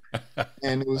do.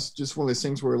 And it was just one of those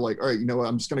things where like, all right, you know what?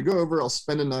 I'm just going to go over. I'll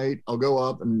spend a night. I'll go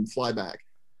up and fly back.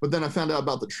 But then I found out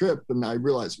about the trip and I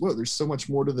realized, whoa, there's so much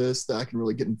more to this that I can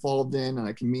really get involved in, and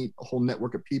I can meet a whole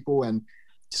network of people, and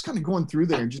just kind of going through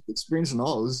there and just experiencing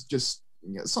all. It was just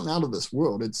something out of this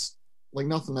world. It's like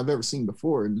nothing I've ever seen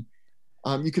before. And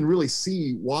you can really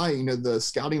see why,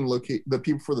 the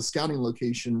people for the scouting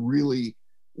location really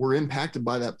were impacted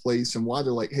by that place, and why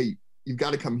they're like, hey, you've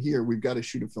got to come here. We've got to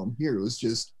shoot a film here. It was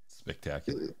just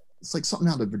spectacular. It's like something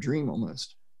out of a dream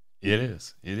almost. It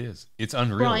is. It's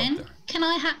unreal. Bryan, can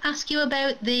I ask you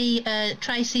about the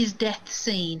Tracy's death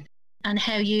scene and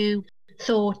how you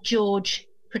thought George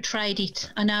portrayed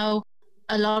it? I know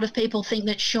a lot of people think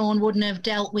that Sean wouldn't have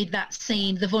dealt with that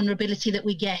scene, the vulnerability that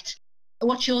we get.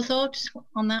 What's your thoughts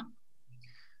on that?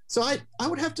 So I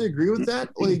would have to agree with that.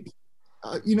 Like,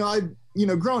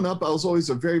 growing up, I was always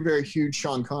a very, very huge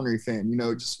Sean Connery fan.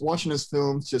 Just watching his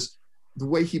films, just the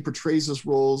way he portrays his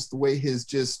roles, the way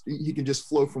he can just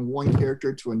flow from one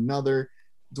character to another,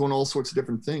 doing all sorts of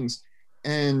different things.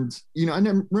 And, I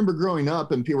remember growing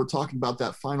up and people were talking about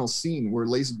that final scene where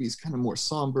Lazenby's kind of more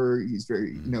somber. He's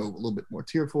very, a little bit more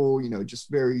tearful, just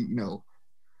very,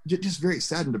 just very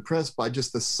sad and depressed by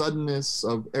just the suddenness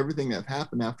of everything that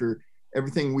happened after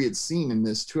everything we had seen in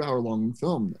this 2-hour-long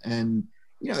film. And,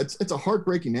 it's a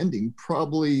heartbreaking ending,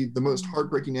 probably the most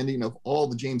heartbreaking ending of all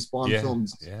the James Bond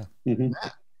films. Yeah,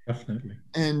 definitely.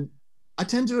 And I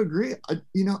tend to agree. I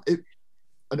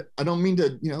don't mean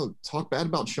to, talk bad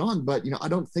about Sean, but, I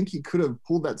don't think he could have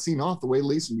pulled that scene off the way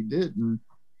Lazenby did. And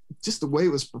just the way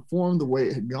it was performed, the way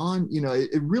it had gone,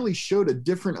 it really showed a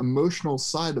different emotional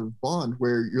side of Bond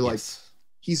where you're like,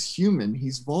 he's human,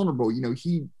 he's vulnerable,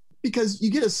 because you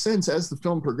get a sense as the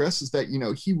film progresses that,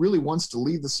 he really wants to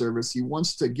leave the service. He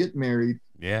wants to get married,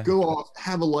 go off,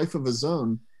 have a life of his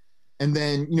own. And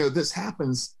then, this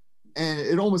happens and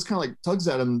it almost kind of like tugs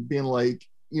at him being like,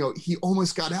 he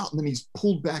almost got out and then he's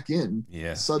pulled back in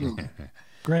suddenly.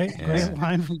 Great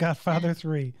line from Godfather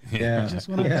 3. Yeah. Just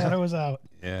when I thought I was out,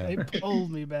 they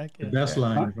pulled me back in. The best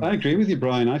line. I agree with you,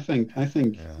 Bryan. I think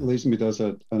Lazenby does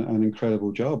an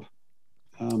incredible job.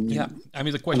 I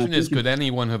mean, the question is, could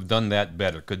anyone have done that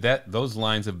better? Could those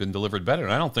lines have been delivered better?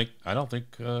 And I don't think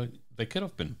they could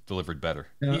have been delivered better.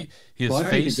 Yeah.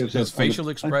 His facial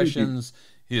expressions,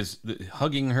 his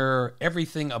hugging her,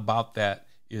 everything about that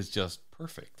is just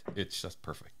perfect. It's just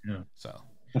perfect. Yeah. So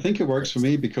I think it works for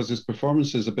me because his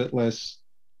performance is a bit less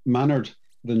mannered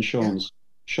than Sean's.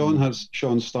 Sean has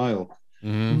Sean's style,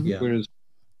 whereas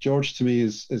George to me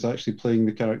is actually playing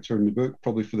the character in the book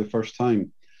probably for the first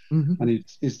time. And he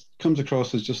comes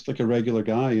across as just like a regular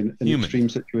guy in extreme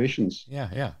situations.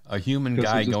 Yeah. A human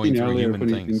guy going through human when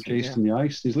things. He's been cased in the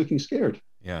ice. He's looking scared.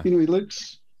 Yeah. He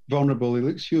looks vulnerable. He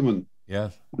looks human. Yeah.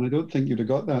 And I don't think you'd have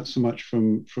got that so much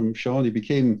from Sean. He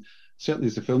became, certainly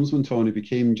as the films went on, he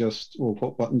became just,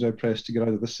 what button do I press to get out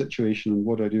of this situation and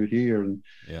what do I do here? And,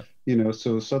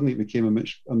 so suddenly it became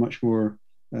a much more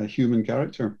human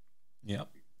character. Yeah.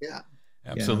 Yeah.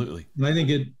 Absolutely. Yeah. And I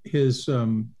think his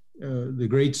the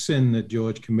great sin that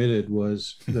George committed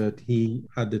was that he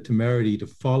had the temerity to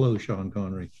follow Sean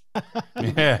Connery.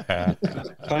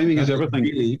 Timing is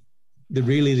everything.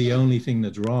 Really the only thing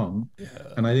that's wrong. Yeah.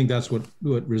 And I think that's what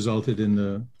resulted in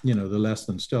the less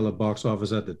than stellar box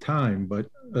office at the time. But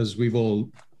as we've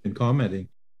all been commenting,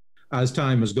 as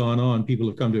time has gone on, people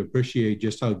have come to appreciate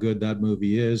just how good that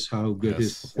movie is, how good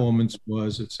his performance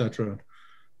was, etc.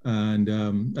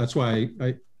 And that's why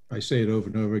I say it over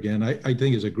and over again. I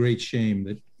think it's a great shame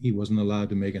that he wasn't allowed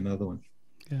to make another one.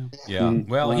 Yeah.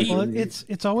 Well,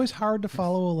 it's always hard to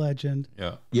follow a legend.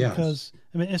 Yeah. Because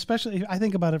I mean, especially I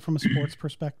think about it from a sports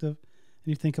perspective, and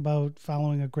you think about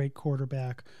following a great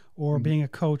quarterback or being a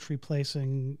coach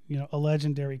replacing a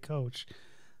legendary coach.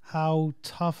 How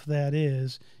tough that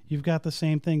is. You've got the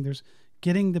same thing. There's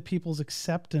getting the people's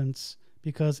acceptance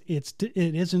because it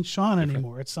isn't Sean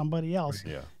anymore. It's somebody else.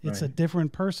 Yeah. It's a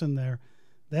different person there.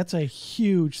 That's a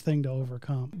huge thing to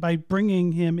overcome. By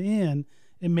bringing him in,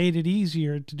 it made it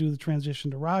easier to do the transition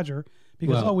to Roger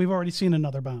because, we've already seen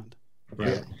another Bond.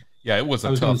 Right. Yeah, it was a tough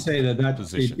I was going to say that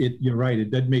position. You're right.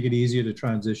 It did make it easier to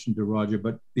transition to Roger.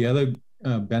 But the other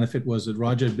benefit was that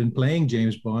Roger had been playing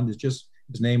James Bond. It's just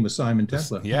his name was Simon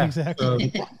Templar. Yeah,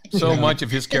 exactly. So much of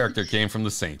his character came from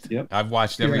the Saint. Yep. I've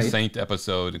watched every Right. Saint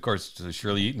episode. Of course,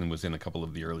 Shirley Eaton was in a couple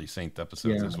of the early Saint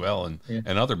episodes Yeah. as well, and Yeah.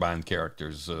 and other Bond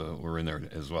characters were in there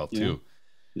as well too.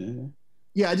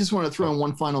 Yeah, I just want to throw in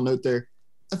one final note there.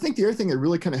 I think the other thing that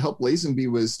really kind of helped Lazenby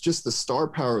was just the star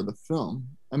power of the film.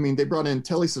 I mean, they brought in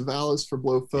Telly Savalas for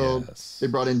Blofeld. Yes. They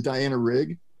brought in Diana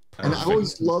Rigg. And I Perfect.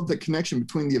 always loved the connection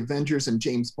between the Avengers and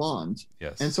James Bond.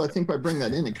 Yes. And so I think by bringing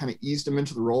that in, it kind of eased him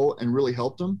into the role and really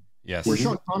helped him. Yes. Where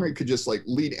Sean Connery could just like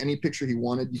lead any picture he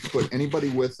wanted. You could put anybody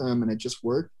with him and it just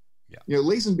worked. Yeah. You know,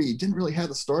 Lazenby didn't really have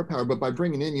the star power, but by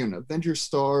bringing in, you know, an Avengers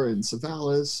star and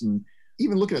Savalas, and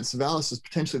even looking at Savalas as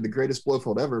potentially the greatest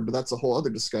Blofeld ever, but that's a whole other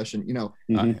discussion. You know,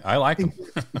 I like I him.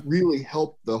 think really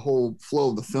helped the whole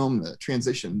flow of the film, the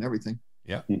transition and everything.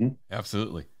 Yeah,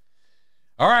 absolutely.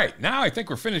 All right, now I think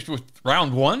we're finished with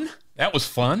round one. That was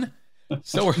fun.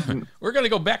 So we're going to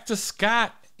go back to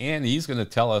Scott, and he's going to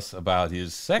tell us about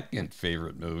his second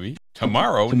favorite movie,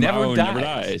 Tomorrow Never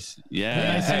Dies.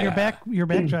 Yeah. I see your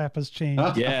backdrop has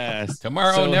changed. Yes.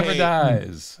 Tomorrow Never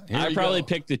Dies. Here I we probably go.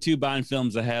 picked the two Bond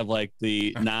films that have like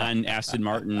the non-Aston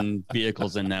Martin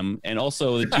vehicles in them, and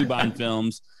also the two Bond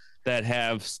films that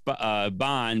have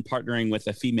Bond partnering with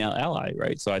a female ally,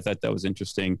 right? So I thought that was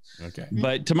interesting. Okay.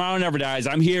 But Tomorrow Never Dies.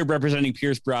 I'm here representing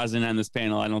Pierce Brosnan on this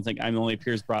panel. I don't think I'm the only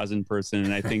Pierce Brosnan person,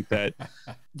 and I think that.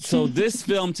 So this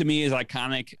film to me is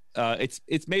iconic.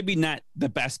 It's maybe not the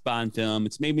best Bond film.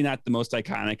 It's maybe not the most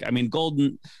iconic. I mean,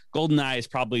 GoldenEye is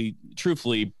probably,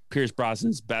 truthfully, Pierce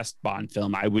Brosnan's best Bond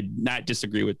film. I would not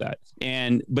disagree with that.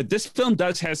 But this film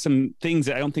does have some things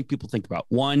that I don't think people think about.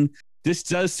 One, this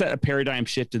does set a paradigm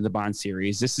shift in the Bond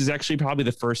series. This is actually probably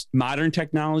the first modern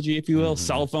technology, if you will.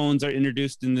 Cell phones are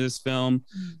introduced in this film.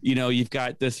 You know, you've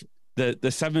got the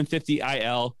 750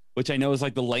 IL, which I know is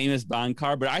like the lamest Bond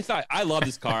car, but I love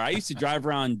this car. I used to drive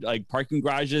around like parking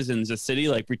garages in the city,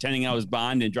 like pretending I was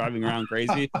Bond and driving around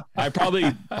crazy. I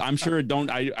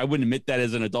wouldn't admit that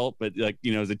as an adult, but like,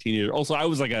 you know, as a teenager. Also, I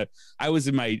was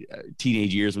in my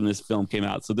teenage years when this film came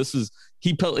out. So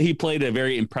he played a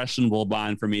very impressionable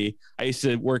Bond for me. I used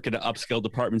to work at an upscale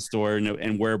department store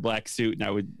and wear a black suit, and I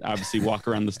would obviously walk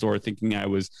around the store thinking I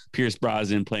was Pierce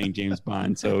Brosnan playing James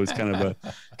Bond. So it was kind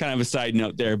of a side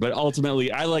note there. But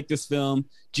ultimately, I like this film.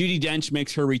 Judi Dench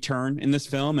makes her return in this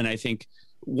film, and I think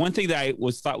one thing that I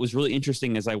thought was really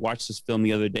interesting as I watched this film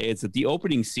the other day is that the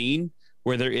opening scene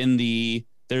where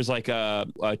there's like a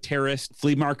terrorist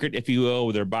flea market, if you will,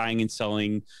 where they're buying and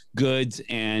selling goods,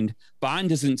 and Bond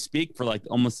doesn't speak for like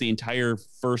almost the entire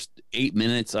first 8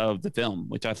 minutes of the film,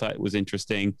 which I thought was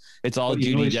interesting. It's all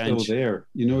Judi Dench. Still there.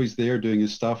 You know he's there doing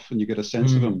his stuff, and you get a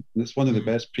sense of him. And it's one of the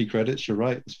best pre-credits. You're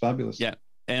right. It's fabulous. Yeah.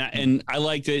 And I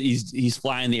liked it. He's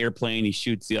flying the airplane. He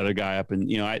shoots the other guy up, and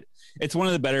you know, it's one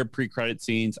of the better pre-credit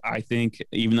scenes, I think.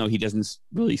 Even though he doesn't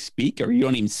really speak, or you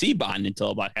don't even see Bond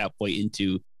until about halfway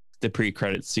into the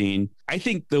pre-credit scene. I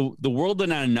think the World is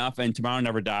Not Enough and Tomorrow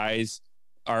Never Dies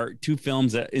are two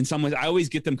films that, in some ways, I always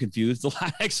get them confused a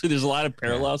lot. Actually, there's a lot of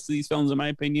parallels to these films, in my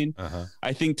opinion.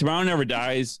 I think Tomorrow Never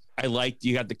Dies,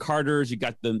 you got the Carters, you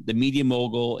got the media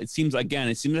mogul. It seems like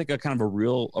a kind of a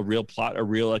real plot,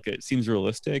 it seems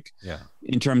realistic. Yeah.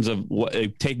 In terms of what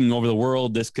taking over the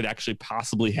world, this could actually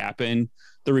possibly happen.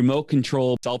 The remote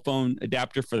control cell phone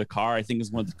adapter for the car, I think,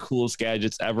 is one of the coolest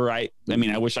gadgets ever. I mean,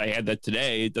 I wish I had that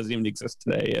today. It doesn't even exist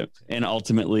today. And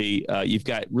ultimately, you've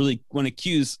got really want to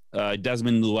accuse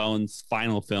Desmond Llewellyn's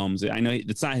final films. I know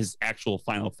it's not his actual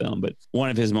final film, but one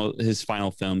of his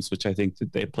final films, which I think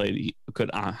that they played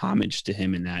good homage to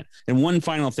him in that. And one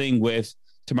final thing with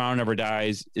Tomorrow Never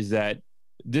Dies is that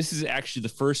this is actually the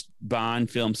first Bond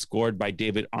film scored by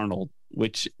David Arnold,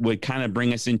 which would kind of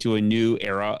bring us into a new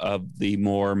era of the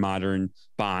more modern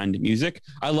Bond music.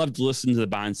 I love to listen to the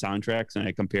Bond soundtracks, and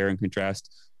I compare and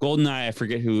contrast. GoldenEye, I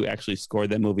forget who actually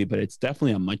scored that movie, but it's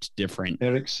definitely a much different.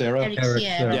 Eric Serra.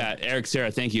 Yeah, Eric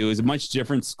Serra. Thank you. It was a much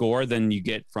different score than you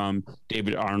get from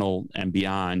David Arnold and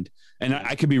beyond. And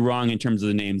I could be wrong in terms of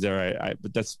the names there,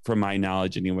 but that's from my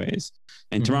knowledge anyways.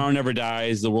 And Tomorrow Never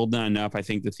Dies, The World Not Enough. I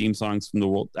think the theme songs from The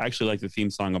World, I actually like the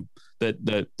theme song of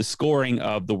the scoring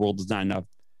of The World Is Not Enough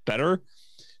better.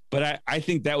 But I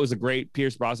think that was a great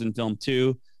Pierce Brosnan film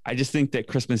too. I just think that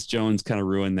Christmas Jones kind of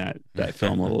ruined that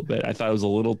film a little bit. I thought it was a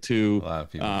little too. A lot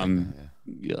of people.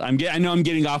 I know I'm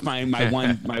getting off my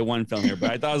one film here,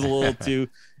 but I thought it was a little too.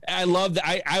 I love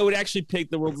that. I would actually pick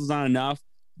The World Is Not Enough.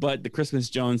 But the Christmas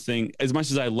Jones thing, as much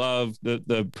as I love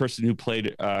the person who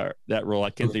played that role,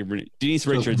 I can't think of her name, Denise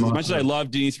Richards. As much as I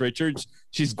love Denise Richards,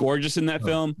 she's gorgeous in that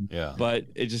film. Yeah. But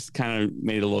it just kind of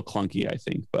made it a little clunky, I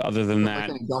think. But other than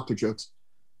that, doctor jokes.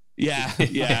 Yeah,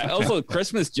 yeah. Also,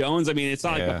 Christmas Jones. I mean, it's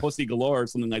not like a Pussy Galore or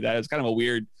something like that. It's kind of a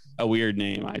weird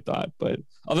name, I thought. But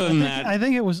other than that, I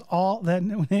think it was all that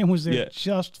name was there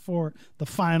just for the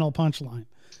final punchline.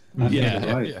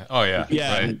 Yeah. Right. Yeah. Oh yeah.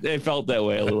 Yeah. Right. It felt that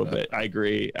way a little bit. I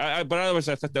agree. But otherwise,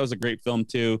 I thought that was a great film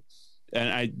too.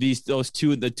 And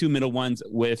the two middle ones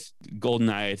with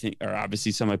GoldenEye, I think, are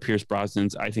obviously some of Pierce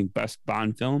Brosnan's, I think, best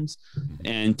Bond films.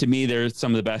 And to me, they're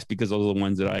some of the best because those are the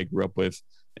ones that I grew up with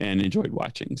and enjoyed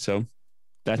watching. So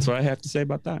that's what I have to say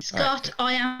about that. Scott,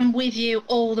 I am with you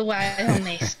all the way on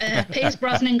this. Pierce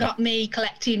Brosnan got me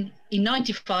collecting in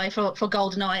 '95 for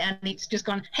GoldenEye, and it's just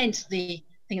gone, hence the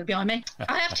thing behind me.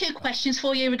 I have two questions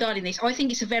for you regarding this. I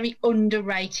think it's a very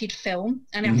underrated film,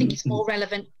 and I think it's more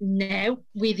relevant now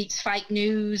with its fake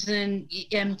news. And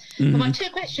but my two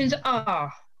questions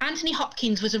are: Anthony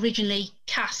Hopkins was originally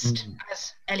cast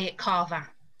as Elliot Carver,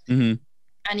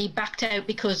 and he backed out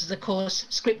because of the course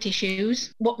script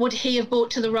issues. What would he have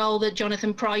brought to the role that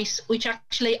Jonathan Pryce, which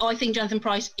actually I think Jonathan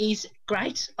Pryce is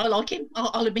great. I like him.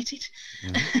 I'll admit it.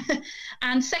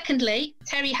 And secondly,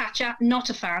 Terry Hatcher, not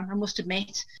a fan, I must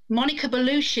admit. Monica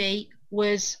Bellucci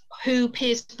was who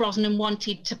Pierce Brosnan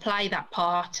wanted to play that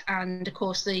part. And of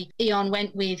course, the Eon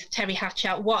went with Terry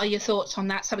Hatcher. What are your thoughts on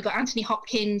that? So we've got Anthony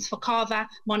Hopkins for Carver,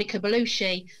 Monica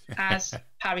Bellucci as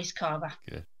Paris Carver.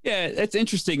 Good. Yeah, that's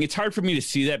interesting. It's hard for me to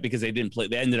see that because they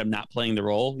ended up not playing the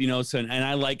role, you know. So, and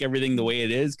I like everything the way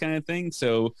it is, kind of thing.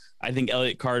 So I think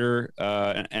Elliot Carter,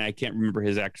 and I can't remember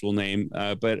his actual name,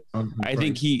 but I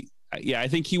think I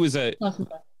think he was I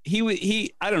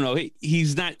don't know.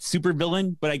 He's not super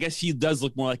villain, but I guess he does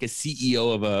look more like a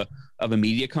CEO of a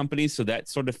media company. So that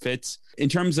sort of fits. In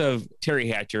terms of Terry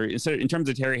Hatcher,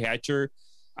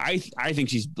 I think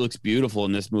she looks beautiful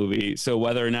in this movie. So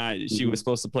whether or not she was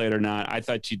supposed to play it or not, I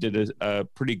thought she did a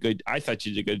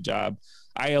good job.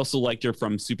 I also liked her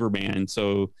from Superman,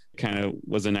 so kind of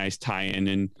was a nice tie-in.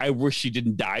 And I wish she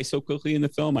didn't die so quickly in the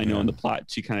film. I know in the plot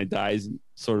she kind of dies,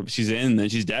 sort of she's in and then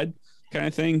she's dead kind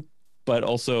of thing. But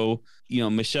also, you know,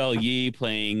 Michelle Ye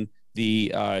playing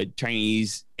the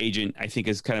Chinese agent, I think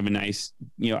is kind of a nice,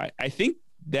 you know, I think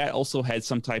that also had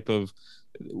some type of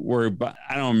but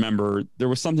I don't remember. There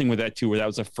was something with that too, where that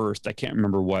was a first. I can't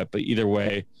remember what, but either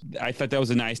way, I thought that was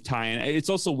a nice tie-in. It's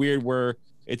also weird where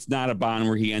it's not a Bond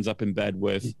where he ends up in bed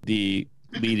with the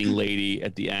leading lady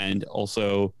at the end.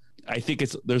 Also, I think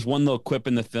there's one little quip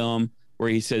in the film where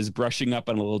he says brushing up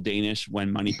on a little Danish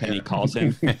when Moneypenny calls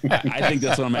him. I think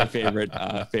that's one of my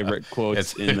favorite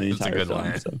quotes in the entire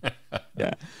film. So,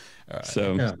 yeah. Right.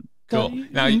 So. Yeah. Cool.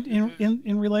 Now,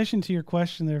 in relation to your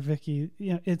question there, Vicky,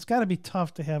 you know, it's got to be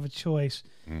tough to have a choice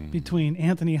between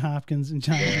Anthony Hopkins and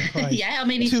Jonathan Pryce. Yeah, I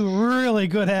mean, two really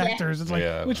good actors. It's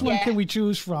like, which one can we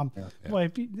choose from? Yeah.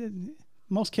 Boy,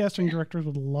 most casting directors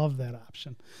would love that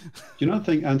option. Do you not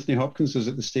think Anthony Hopkins is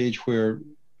at the stage where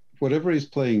whatever he's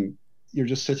playing, you're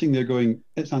just sitting there going,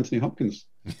 it's Anthony Hopkins.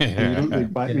 And you don't really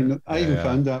back me. I even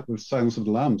found that with Silence of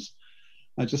the Lambs.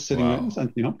 I just sitting there, it's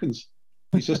Anthony Hopkins.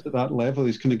 He's just at that level.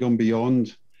 He's kind of gone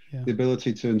beyond the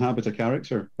ability to inhabit a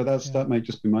character. But that might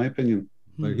just be my opinion.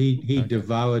 But he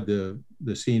devoured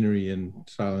the scenery in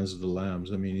Silence of the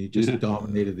Lambs. I mean, he just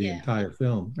dominated the entire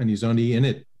film, and he's only in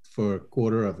it for a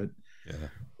quarter of it. Yeah.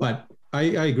 But I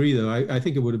agree, though. I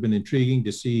think it would have been intriguing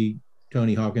to see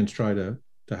Tony Hawkins try to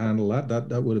handle that.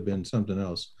 That would have been something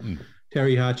else.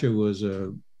 Terry Hatcher was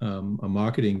a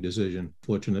marketing decision.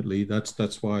 Fortunately,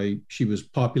 that's why she was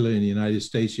popular in the United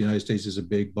States. The United States is a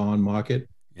big Bond market.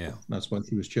 Yeah, that's why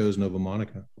she was chosen over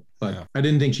Monica. But I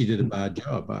didn't think she did a bad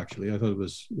job. Actually, I thought it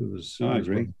was. I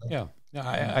agree.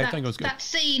 I think it was good. That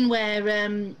scene where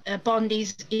Bond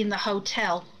is in the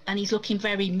hotel and he's looking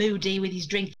very moody with his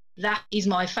drink. That is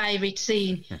my favourite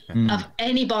scene of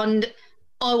any Bond.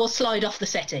 I will slide off the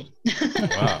settee.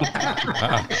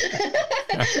 Wow.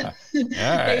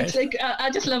 It's like,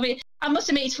 I just love it. I must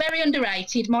admit, it's very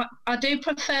underrated. I do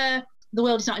prefer The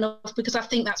World Is Not Enough because I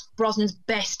think that's Brosnan's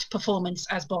best performance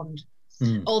as Bond.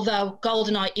 Although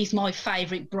GoldenEye is my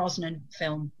favourite Brosnan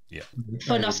film. Yeah.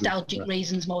 For nostalgic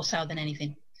reasons more so than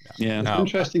anything. Yeah. It's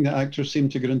interesting that actors seem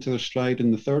to get into their stride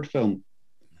in the third film.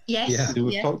 Yes.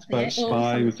 We've talked about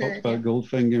Spy, we've talked about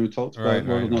Goldfinger, we've talked about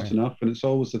World Not Enough, and it's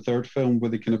always the third film where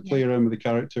they kind of play around with the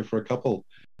character for a couple,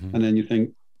 and then you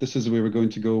think, this is the way we're going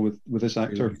to go with this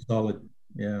actor. Solid.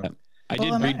 Yeah.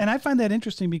 And I find that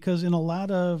interesting because in a lot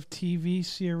of TV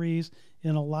series,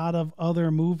 in a lot of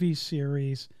other movie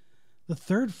series, the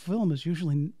third film is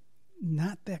usually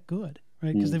not that good.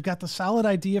 Right, because they've got the solid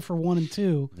idea for 1 and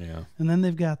 2, and then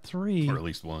they've got 3, or at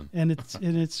least 1, and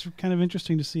it's kind of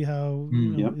interesting to see how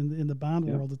in the Bond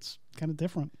world it's kind of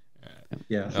different.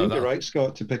 Yeah. I think you're right,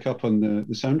 Scott, to pick up on the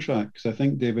soundtrack, because I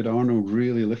think David Arnold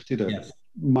really lifted it. Yes.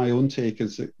 My own take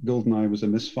is that GoldenEye was a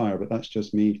misfire, but that's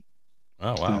just me.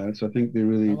 Oh, wow. So I think they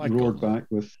really roared GoldenEye back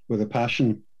with a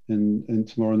passion in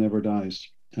Tomorrow Never Dies,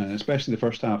 especially the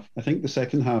first half. I think the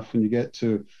second half, when you get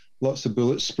to lots of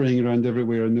bullets spraying around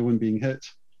everywhere and no one being hit,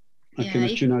 I kind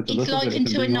of tune out a little bit. It's like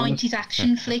into a 90s honest.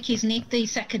 action flick, isn't it? The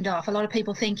second half. A lot of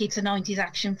people think it's a 90s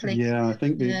action flick. Yeah, I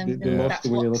think they lost the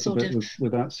way a little bit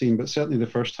with that scene, but certainly the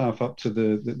first half up to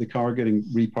the car getting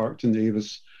reparked in the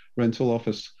Ava's rental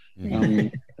office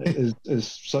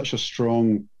is such a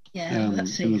strong kind of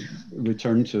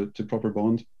return to proper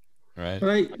Bond. Right.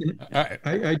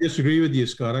 I disagree with you,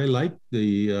 Scott. I like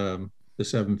the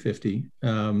 750.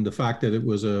 The fact that it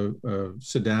was a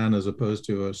sedan as opposed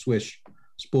to a Swish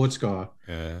sports car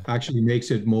actually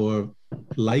makes it more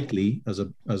likely as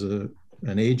an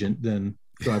agent than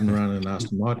driving around in an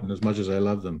Aston Martin, as much as I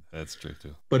love them. That's true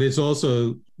too. But it's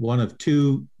also one of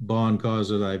two Bond cars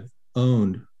that I've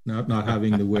owned, not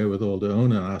having the wherewithal to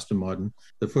own an Aston Martin.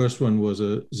 The first one was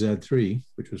a Z3,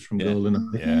 which was from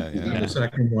GoldenEye. And the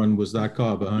second one was that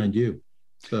car behind you.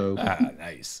 So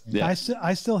nice. Yeah.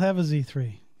 I still have a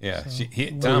Z3. Yeah, so.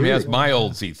 Tom has my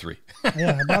old Z3.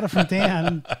 Yeah, I bought it from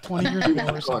Dan 20 years ago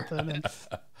or something.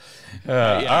 All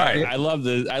right. I love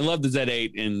the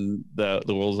Z8 in the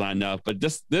World's Not Enough, but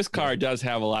this car does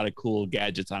have a lot of cool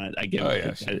gadgets on it. I give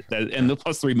it, and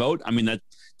plus the remote. I mean, that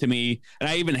to me, and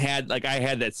I even had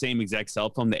that same exact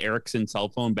cell phone, the Ericsson cell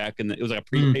phone back in it was like a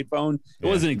prepaid phone. It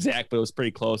wasn't exact, but it was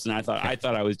pretty close. And I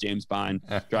thought I was James Bond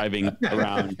driving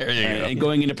around and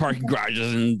going into parking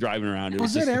garages and driving around.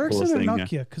 Was it Ericsson or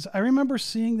Nokia? Because I remember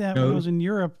seeing that when I was in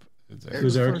Europe. It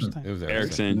was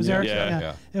Ericsson.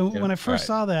 Yeah. And when I first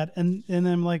saw that, and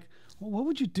I'm like, well, what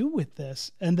would you do with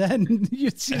this? And then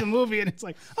you'd see the movie, and it's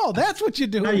like, oh, that's what you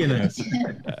do. You know.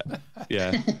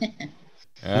 Yeah.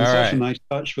 And such a nice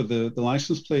touch with the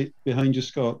license plate behind you,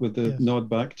 Scott, with the nod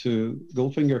back to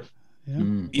Goldfinger.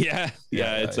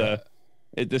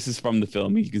 This is from the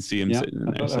film. You can see him sitting in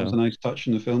there. That was a nice touch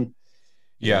in the film.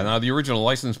 Yeah. Now the original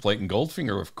license plate in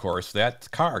Goldfinger, of course, that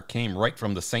car came right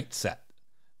from the Saint set.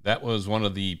 That was one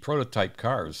of the prototype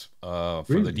cars for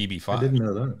the DB5. I didn't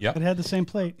know that. Yep. It had the same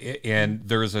plate. And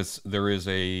there is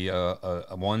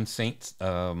a one Saint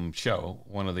show,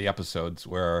 one of the episodes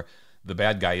where the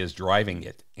bad guy is driving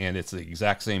it, and it's the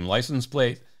exact same license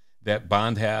plate that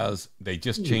Bond has. They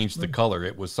just changed the color.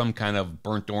 It was some kind of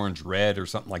burnt orange red or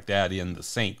something like that in the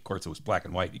Saint. Of course, it was black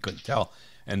and white. You couldn't tell.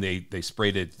 And they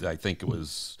sprayed it, I think it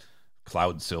was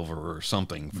cloud silver or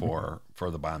something for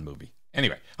the Bond movie.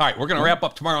 Anyway, all right, we're going to wrap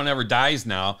up Tomorrow Never Dies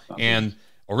now. And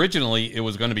originally, it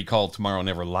was going to be called Tomorrow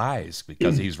Never Lies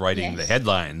because he's writing the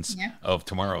headlines of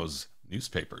tomorrow's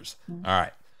newspapers. All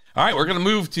right, we're going to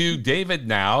move to David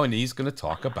now, and he's going to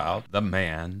talk about The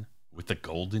Man with the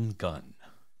Golden Gun.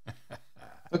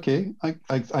 Okay,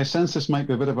 I sense this might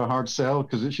be a bit of a hard sell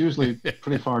because it's usually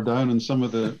pretty far down on some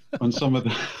of the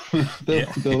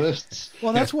the lists.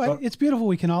 Well, that's why it's beautiful.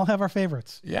 We can all have our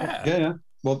favorites. Yeah.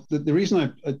 Well, the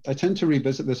reason I tend to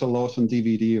revisit this a lot on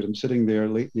DVD, or I'm sitting there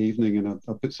late in the evening and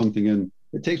I'll put something in.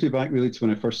 It takes me back really to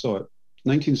when I first saw it.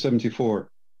 1974,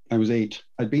 I was 8.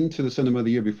 I'd been to the cinema the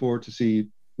year before to see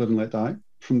Live and Let Die.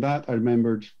 From that, I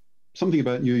remembered something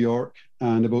about New York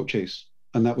and a boat chase,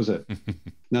 and that was it.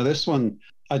 Now, this one,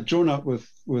 I'd grown up with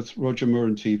Roger Moore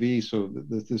on TV, so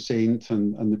the Saint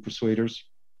and the Persuaders.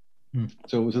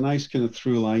 So it was a nice kind of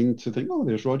through line to think, oh,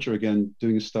 there's Roger again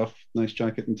doing his stuff, nice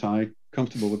jacket and tie,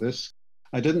 comfortable with this.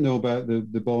 I didn't know about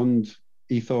the Bond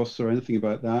ethos or anything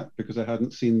about that because I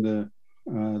hadn't seen the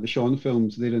Sean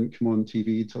films. They didn't come on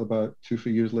TV until about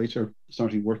 2-3 years later.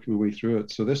 Started working my way through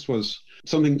it. So this was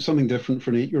something different for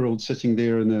an 8-year-old sitting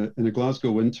there in a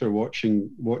Glasgow winter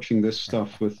watching this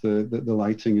stuff with the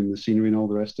lighting and the scenery and all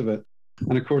the rest of it.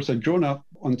 And of course, I'd grown up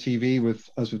on TV with,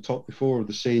 as we've talked before,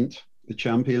 The Saint, The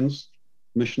Champions,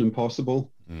 Mission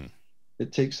Impossible,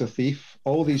 It Takes a Thief,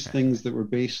 all these things that were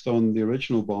based on the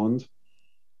original Bond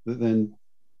that then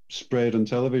spread on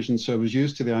television. So I was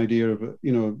used to the idea of,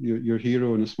 your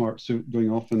hero in a smart suit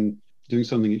going off and doing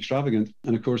something extravagant.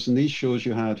 And of course, in these shows,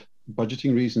 you had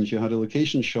budgeting reasons. You had a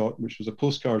location shot, which was a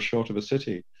postcard shot of a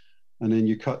city, and then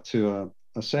you cut to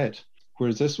a set.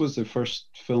 Whereas this was the first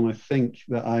film, I think,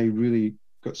 that I really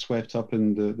got swept up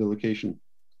in the location.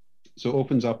 So it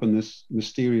opens up in this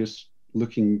mysterious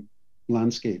looking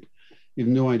landscape. You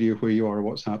have no idea where you are or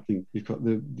what's happening. You've got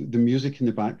the music in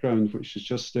the background, which is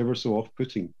just ever so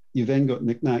off-putting. You've then got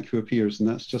Knick Knack who appears, and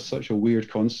that's just such a weird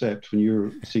concept when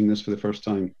you're seeing this for the first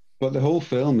time. But the whole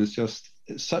film is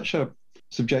it's such a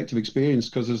subjective experience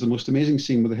because there's the most amazing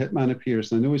scene where the hitman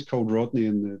appears, and I know he's called Rodney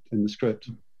in the script.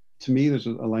 to me, there's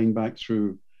a line back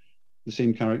through the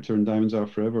same character in Diamonds Are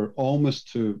Forever,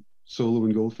 almost to Solo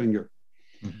and Goldfinger.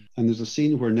 And there's a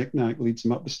scene where Knick-Knack leads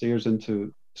him up the stairs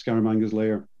into Scaramanga's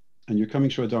lair, and you're coming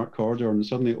through a dark corridor, and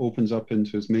suddenly it opens up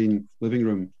into his main living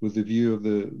room with the view of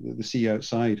the sea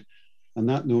outside. And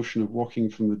that notion of walking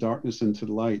from the darkness into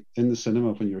the light in the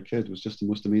cinema when you're a kid was just the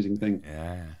most amazing thing.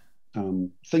 Yeah.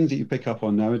 Things that you pick up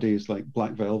on nowadays, like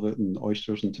Black Velvet and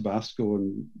Oysters and Tabasco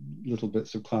and little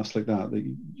bits of class like that,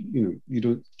 you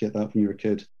don't get that when you're a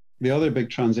kid. The other big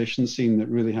transition scene that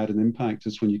really had an impact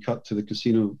is when you cut to the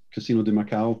Casino de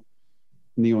Macau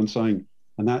neon sign,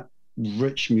 and that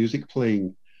rich music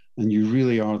playing, and you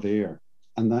really are there.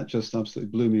 And that just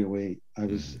absolutely blew me away. I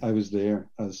was there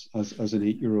as an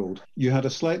 8-year-old. You had a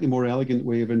slightly more elegant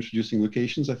way of introducing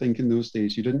locations, I think, in those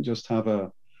days. You didn't just have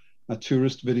a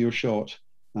tourist video shot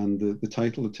and the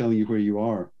title to tell you where you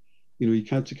are. You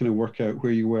had to kind of work out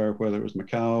where you were, whether it was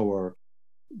Macau or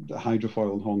the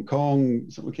hydrofoil in Hong Kong.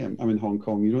 So, okay, I'm in Hong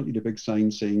Kong. You don't need a big sign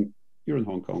saying you're in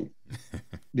Hong Kong.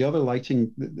 The other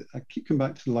lighting, I keep coming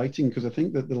back to the lighting, because I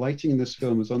think that the lighting in this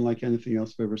film is unlike anything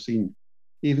else I've ever seen.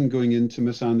 Even going into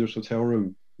Miss Anders' hotel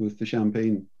room with the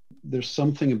champagne, there's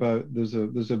something about, there's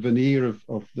a veneer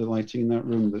of the lighting in that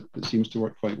room that seems to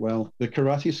work quite well. The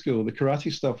karate school, the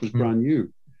karate stuff was brand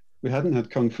new. We hadn't had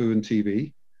Kung Fu on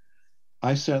TV.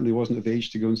 I certainly wasn't of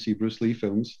age to go and see Bruce Lee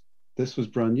films. This was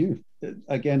brand new.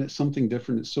 Again, it's something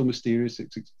different. It's so mysterious.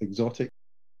 It's exotic.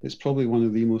 It's probably one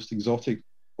of the most exotic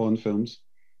Bond films,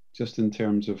 just in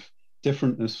terms of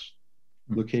differentness,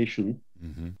 location.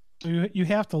 You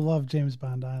have to love James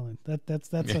Bond Island.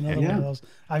 That's another one of those.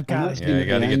 I've got it. Yeah, you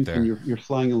got to get there. You're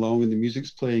flying along, and the music's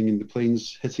playing, and the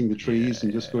plane's hitting the trees,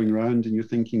 and just going around, and you're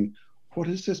thinking, what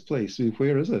is this place? I mean,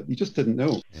 where is it? You just didn't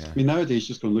know. Yeah. I mean, nowadays,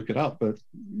 just go and look it up, but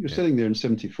you're sitting there in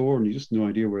 74, and you just no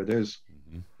idea where it is.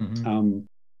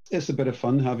 It's a bit of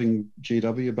fun having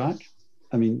JW back.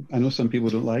 I mean, I know some people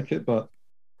don't like it, but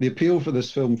the appeal for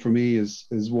this film for me is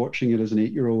watching it as an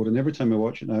 8-year-old, and every time I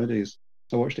watch it nowadays,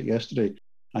 I watched it yesterday,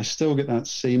 I still get that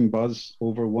same buzz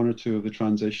over one or two of the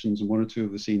transitions and one or two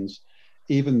of the scenes,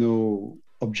 even though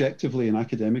objectively and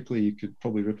academically you could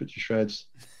probably rip it to shreds.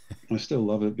 I still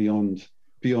love it beyond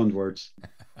words.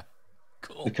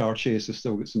 Cool. The car chase has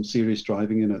still got some serious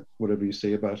driving in it, whatever you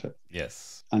say about it.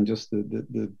 Yes. And just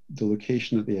the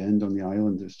location at the end on the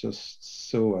island is just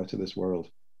so out of this world.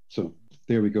 So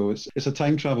there we go. It's a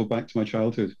time travel back to my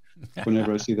childhood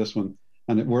whenever I see this one,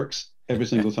 and it works every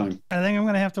single time. I think I'm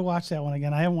going to have to watch that one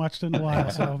again. I haven't watched it in a while,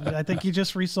 so I think you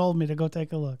just resold me to go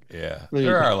take a look. Yeah,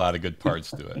 there are a lot of good parts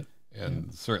to it,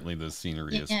 and certainly the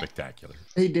scenery is spectacular.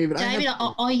 Hey, David, I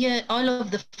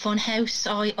love the Funhouse.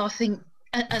 I think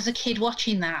as a kid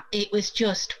watching that, it was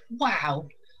just wow.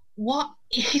 What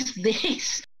is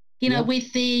this?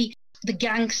 With the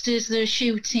gangsters that are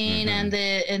shooting and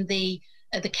the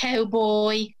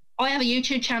cowboy. I have a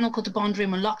YouTube channel called The Bond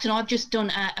Room Unlocked, and I've just done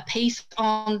a piece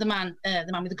on the man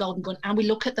with the golden gun, and we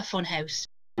look at the Funhouse,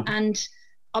 and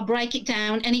I break it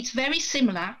down, and it's very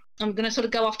similar. I'm going to sort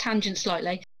of go off tangent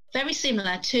slightly. Very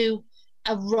similar to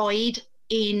a ride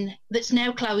that's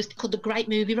now closed called the Great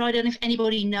Movie Ride. I don't know if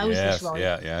anybody knows this ride.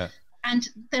 Yeah. And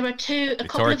there are a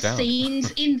couple of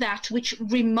scenes in that which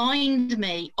remind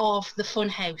me of the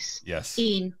Funhouse. Yes.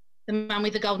 In The Man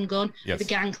with the Golden Gun, the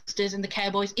gangsters and the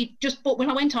cowboys. But when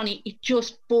I went on it, it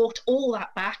just brought all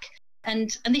that back. And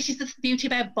this is the beauty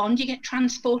about Bond. You get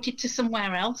transported to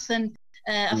somewhere else. And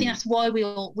I think that's why we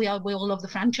all love the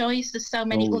franchise. There's so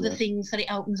many other things that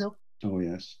it opens up. Oh,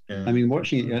 yes. Yeah. I mean,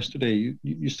 watching it yesterday,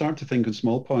 you start to think on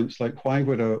small points, like why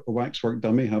would a waxwork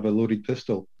dummy have a loaded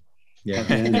pistol? Yeah.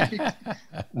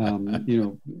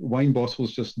 Wine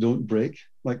bottles just don't break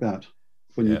like that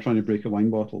when you're trying to break a wine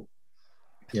bottle.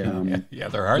 They're hard to break.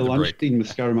 The lunch scene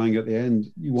with Scaramanga at the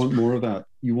end, you want more of that.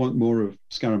 You want more of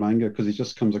Scaramanga because he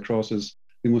just comes across as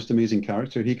the most amazing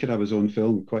character. He could have his own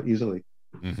film quite easily.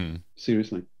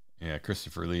 Seriously. Yeah,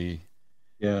 Christopher Lee.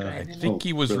 Yeah, I think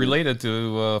he was related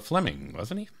to Fleming,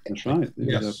 wasn't he? That's right.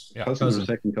 Yes. Cousin or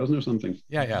second cousin or something.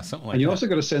 Yeah, something like that. And you also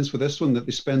got a sense with this one that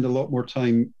they spend a lot more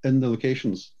time in the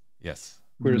locations. Yes.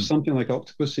 Whereas something like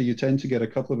Octopussy, you tend to get a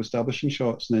couple of establishing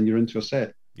shots and then you're into a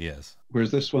set. Yes.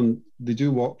 Whereas this one, they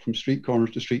do walk from street corner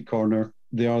to street corner.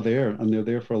 They are there, and they're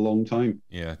there for a long time.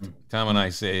 Yeah. Tom and I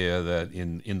say that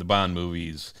in the Bond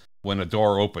movies, when a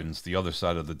door opens, the other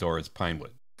side of the door is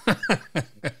Pinewood.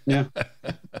 Yeah.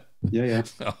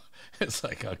 So it's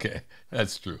like, okay,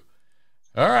 that's true.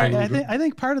 All right. I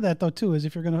think part of that though too is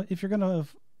if you're gonna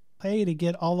pay to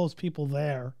get all those people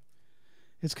there,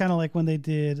 it's kind of like when they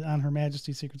did on Her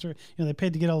Majesty's Secret Service. They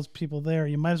paid to get all those people there.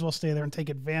 You might as well stay there and take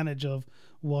advantage of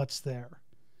what's there.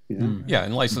 Yeah,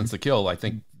 and License to Kill, I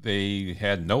think they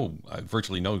had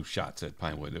virtually no shots at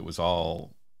Pinewood. It was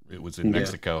in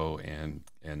Mexico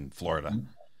and Florida.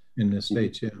 In the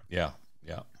States, Yeah,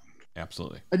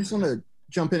 absolutely. I just want to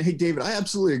jump in. Hey, David, I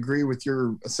absolutely agree with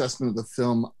your assessment of the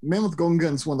film. Man with Golden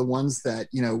Gun is one of the ones that,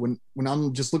 when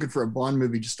I'm just looking for a Bond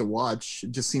movie just to watch,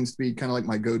 it just seems to be kind of like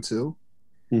my go-to.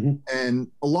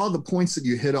 And a lot of the points that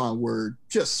you hit on were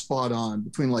just spot on,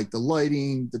 between like the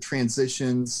lighting, the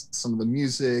transitions, some of the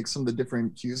music, some of the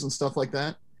different cues and stuff like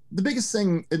that. The biggest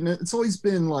thing, and it's always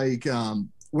been like,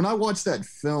 when I watch that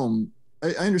film,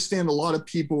 I understand a lot of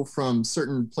people from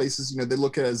certain places, they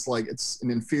look at it as like it's an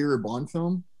inferior Bond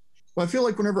film. But I feel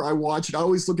like whenever I watch it, I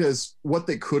always look at it as what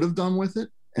they could have done with it.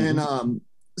 And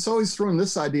it's always throwing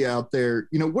this idea out there,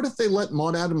 what if they let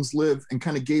Maud Adams live and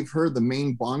kind of gave her the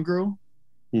main Bond girl?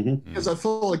 Because I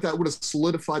felt like that would have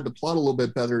solidified the plot a little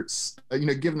bit better,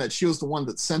 given that she was the one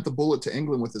that sent the bullet to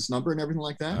England with his number and everything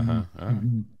like that.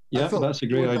 Yeah, that's a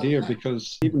great idea,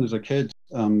 because even as a kid,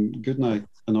 Goodnight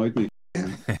annoyed me.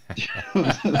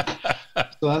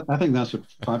 So I think that's a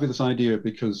fabulous idea,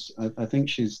 because I think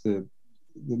she's the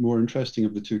more interesting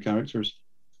of the two characters.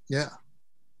 Yeah.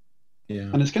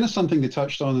 And it's kind of something they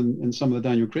touched on in some of the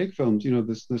Daniel Craig films,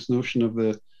 this notion of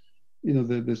the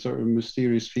sort of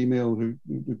mysterious female who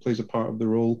plays a part of the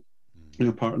role,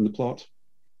 part in the plot.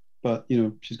 But,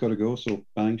 she's got to go, so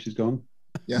bang, she's gone.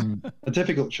 Yeah. A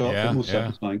difficult shot, but most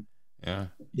satisfying. Yeah.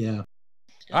 Yeah.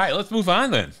 All right, let's move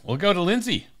on then. We'll go to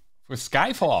Lindsey for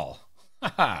Skyfall.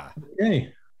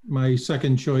 Okay. My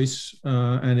second choice,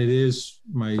 and it is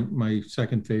my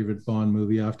second favorite Bond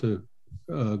movie after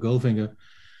Goldfinger.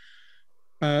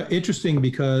 Interesting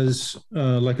because,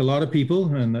 like a lot of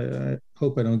people, and I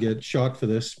hope I don't get shot for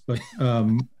this, but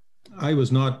I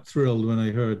was not thrilled when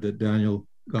I heard that Daniel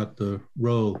got the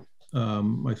role.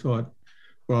 I thought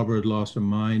Robert had lost her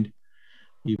mind.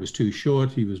 He was too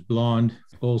short. He was blonde.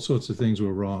 All sorts of things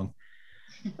were wrong.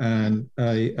 And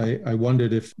I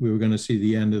wondered if we were going to see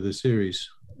the end of the series.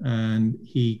 And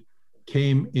he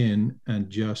came in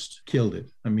and just killed it.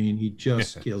 I mean, he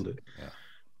just killed it.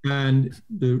 And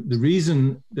the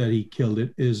reason that he killed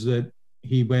it is that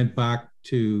he went back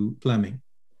to Fleming.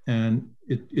 And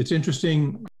it's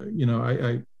interesting,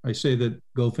 I say that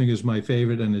Goldfinger is my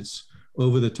favorite, and it's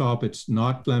over the top. It's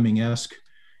not Fleming-esque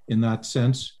in that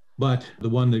sense. But the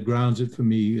one that grounds it for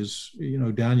me is,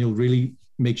 Daniel really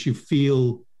makes you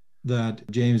feel that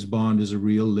James Bond is a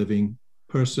real living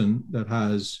person that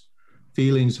has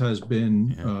feelings, has been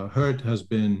hurt, has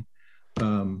been,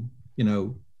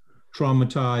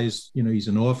 traumatized. He's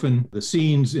an orphan. The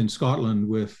scenes in Scotland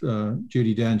with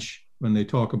Judi Dench, when they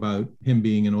talk about him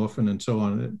being an orphan and so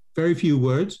on, very few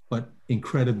words, but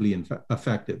incredibly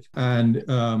effective. And,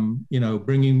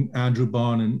 bringing Andrew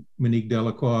Bond and Monique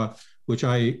Delacroix, which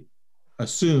I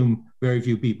assume very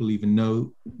few people even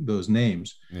know those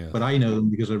names, but I know them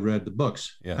because I've read the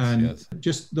books.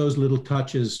 Just those little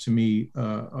touches to me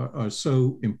are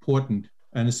so important.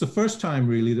 And it's the first time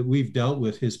really that we've dealt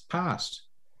with his past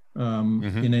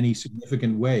in any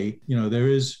significant way. There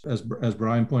is, as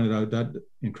Bryan pointed out, that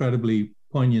incredibly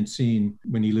poignant scene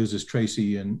when he loses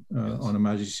Tracy on Her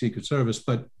Majesty's Secret Service.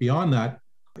 But beyond that,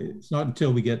 it's not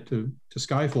until we get to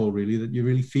Skyfall really that you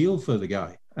really feel for the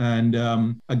guy. And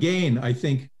again, I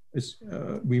think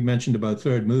we mentioned about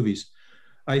third movies.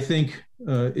 I think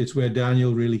it's where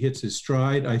Daniel really hits his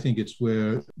stride. I think it's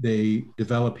where they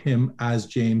develop him as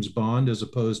James Bond, as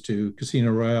opposed to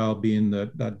Casino Royale being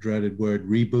that dreaded word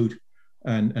reboot,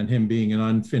 and him being an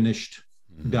unfinished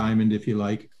diamond, if you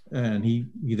like. And he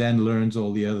then learns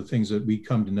all the other things that we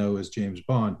come to know as James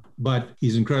Bond. But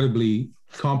he's incredibly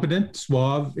competent,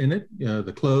 suave in it.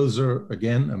 The clothes are,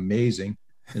 again, amazing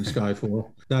in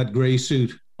Skyfall. That gray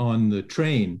suit on the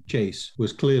train chase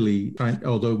was clearly,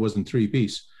 although it wasn't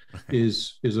three-piece,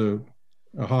 is a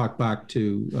hark back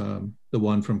to the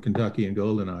one from Kentucky and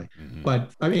GoldenEye.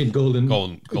 But I mean,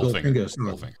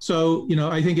 Goldfinger. So,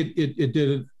 I think it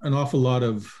did an awful lot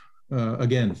of,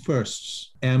 again,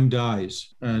 firsts. M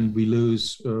dies, and we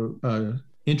lose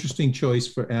interesting choice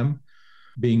for M,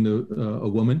 being a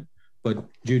woman. But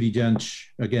Judi Dench,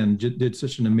 again, did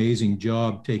such an amazing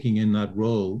job taking in that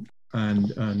role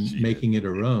and making it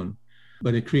her own.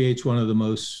 But it creates one of the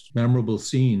most memorable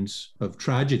scenes of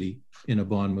tragedy in a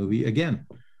Bond movie, again,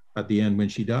 at the end when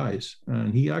she dies.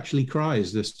 And he actually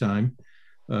cries this time,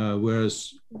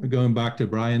 whereas going back to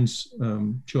Bryan's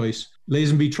choice,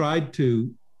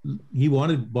 Lazenby he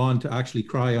wanted Bond to actually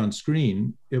cry on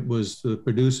screen. It was the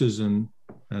producers and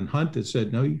Hunt that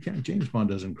said, no, you can't. James Bond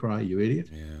doesn't cry, you idiot.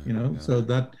 So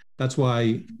that's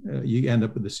why you end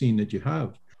up with the scene that you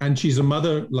have. And she's a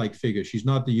mother-like figure. She's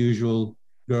not the usual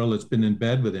girl that's been in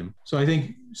bed with him. So I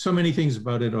think so many things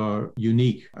about it are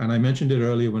unique. And I mentioned it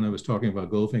earlier when I was talking about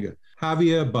Goldfinger.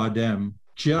 Javier Bardem,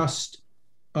 just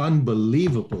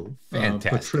unbelievable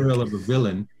portrayal of a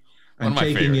villain and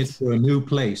taking it to a new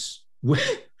place. When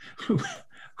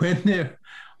they're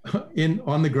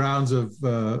on the grounds of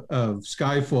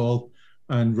Skyfall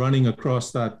and running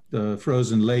across that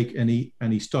frozen lake, and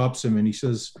he stops him and he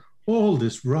says, all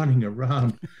this running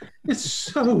around, it's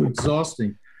so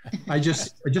exhausting. I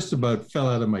just about fell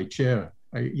out of my chair.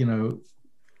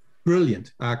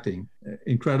 Brilliant acting,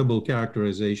 incredible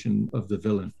characterization of the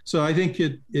villain. So I think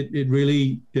it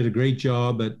really did a great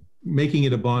job at making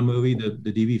it a Bond movie.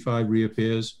 The DB5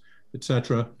 reappears,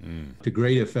 etc., to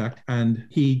great effect, and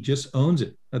he just owns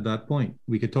it at that point.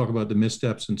 We could talk about the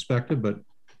missteps in Spectre, but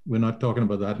we're not talking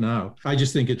about that now. I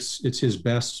just think it's his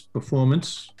best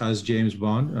performance as James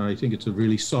Bond. I think it's a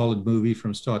really solid movie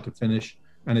from start to finish,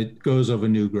 and it goes over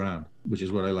new ground, which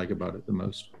is what I like about it the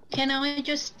most. Can I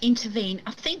just intervene?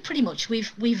 I think pretty much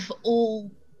we've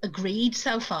all agreed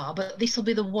so far, but this will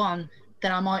be the one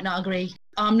that I might not agree.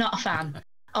 I'm not a fan.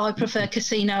 I prefer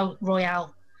Casino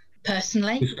Royale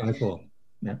personally. Skyfall.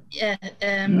 Yeah,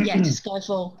 to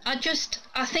Skyfall.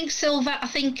 I think Silver. I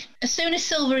think as soon as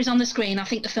Silver is on the screen, I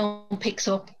think the film picks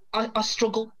up. I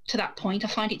struggle to that point. I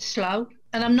find it slow,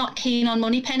 and I'm not keen on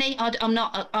Moneypenny. I'm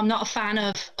not a fan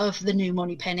of the new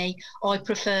Moneypenny. I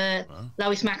prefer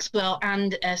Lois Maxwell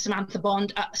and Samantha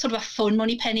Bond. Sort of a fun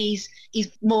Moneypenny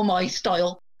is more my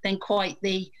style than quite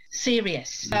the serious.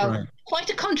 So quite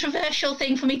a controversial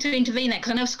thing for me to intervene there,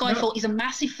 because I know Skyfall is a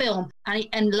massive film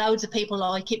and loads of people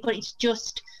like it, but it's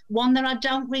just one that I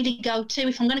don't really go to.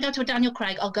 If I'm going to go to a Daniel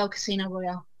Craig, I'll go Casino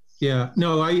Royale. Yeah,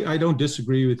 no, I don't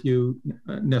disagree with you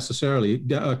necessarily.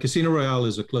 Casino Royale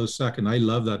is a close second. I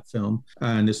love that film,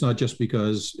 and it's not just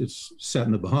because it's set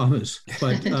in the Bahamas,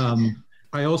 but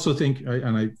I also think,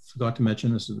 and I forgot to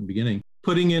mention this at the beginning,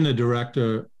 putting in a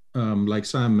director like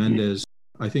Sam Mendes,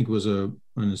 I think was an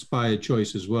inspired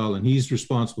choice as well. And he's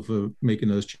responsible for making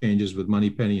those changes with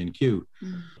Moneypenny and Q.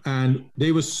 And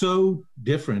they were so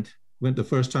different when the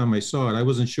first time I saw it. I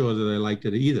wasn't sure that I liked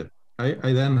it either.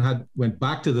 I then went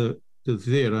back to the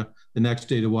theater the next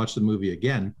day to watch the movie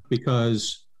again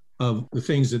because of the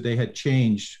things that they had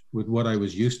changed with what I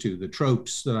was used to, the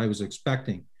tropes that I was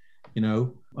expecting,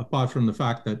 apart from the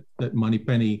fact that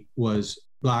Moneypenny was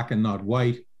black and not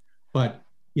white, but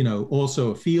also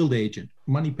a field agent.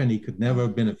 Moneypenny could never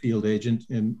have been a field agent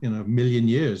in a million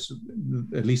years,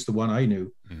 at least the one I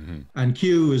knew. And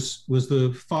Q was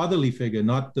the fatherly figure,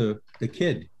 not the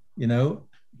kid,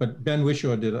 But Ben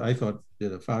Whishaw did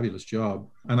a fabulous job.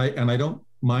 And I don't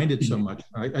mind it so much.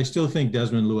 I still think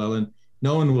Desmond Llewellyn,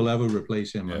 no one will ever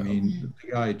replace him. Yeah. I mean,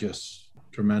 the guy just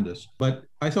tremendous. But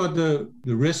I thought the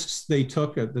risks they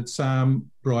took that Sam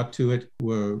brought to it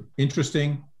were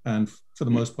interesting and for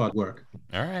the most part work.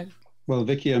 All right. Well,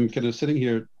 Vicky, I'm kind of sitting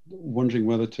here wondering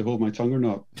whether to hold my tongue or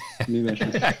not. Maybe I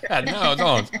should. No,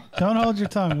 don't. Don't hold your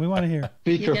tongue. We want to hear.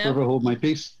 Speaker forever hold my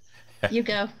peace. You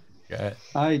go.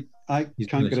 I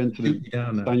can't get into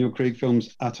the Daniel Craig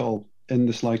films at all, in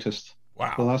the slightest.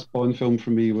 Wow. The last Bond film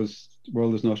for me was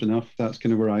World Is Not Enough. That's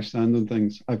kind of where I stand on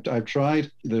things. I've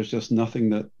tried. There's just nothing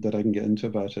that I can get into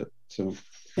about it. So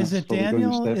is it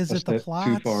Daniel? Is it the plots?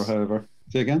 Too far, however.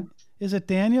 Say again? Is it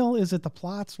Daniel? Is it the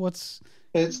plots?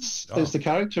 It's the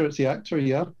character, it's the actor,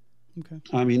 yeah. Okay.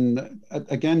 I mean,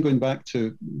 again, going back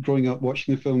to growing up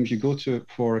watching the films, you go to it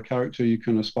for a character you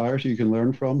can aspire to, you can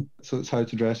learn from. So it's how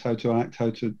to dress, how to act,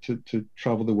 how to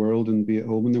travel the world and be at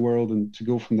home in the world, and to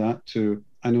go from that to,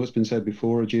 I know it's been said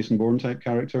before, a Jason Bourne type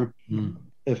character.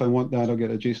 If I want that, I'll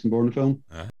get a Jason Bourne film.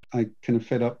 I kind of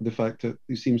fed up with the fact that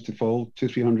he seems to fall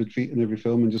 200-300 feet in every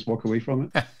film and just walk away from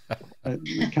it. I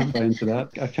can't buy into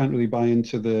that. I can't really buy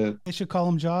into the... They should call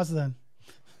him Jaws then.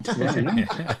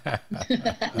 I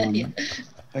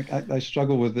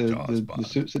struggle with the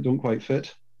suits that don't quite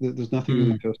fit. There's nothing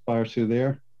really to aspire to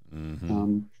there.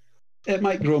 It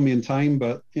might grow me in time,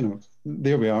 but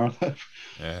there we are.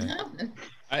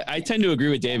 I tend to agree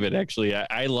with David. Actually,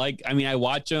 I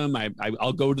watch them.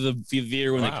 I'll go to the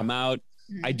theater when they come out.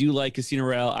 I do like Casino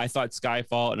Royale. I thought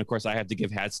Skyfall, and of course I have to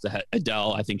give hats to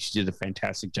Adele. I think she did a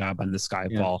fantastic job on the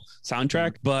Skyfall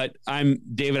soundtrack. But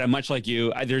David, I'm much like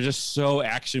you. They're just so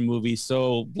action movies,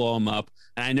 so blow them up.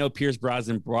 And I know Pierce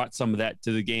Brosnan brought some of that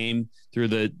to the game through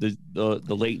the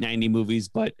late 90s movies,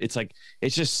 but it's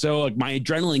just so my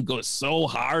adrenaline goes so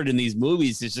hard in these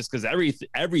movies. It's just because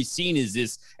every scene is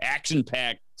this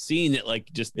action-packed scene that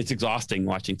it's exhausting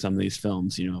watching some of these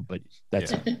films, but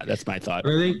that's my thought.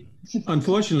 But I think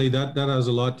unfortunately that has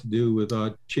a lot to do with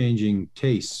our changing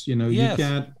tastes. You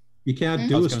can't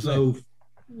do a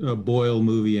Boyle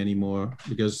movie anymore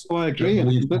because. Oh, I agree, and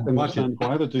I completely understand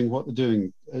why they're doing what they're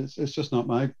doing. It's just not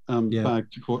my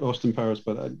bag, to quote Austin Powers,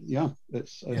 but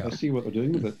I see what they're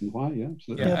doing with it and why. Yeah,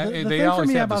 absolutely. Yeah, the they thing always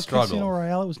for me have the about struggle. Casino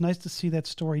Royale, it was nice to see that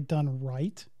story done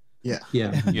right. Yeah.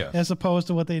 Yeah. As opposed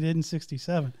to what they did in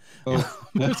 '67. Oh,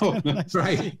 Nice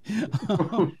right.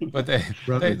 But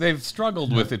they've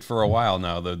struggled with it for a while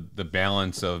now. The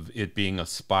balance of it being a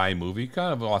spy movie,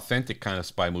 kind of authentic kind of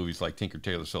spy movies like Tinker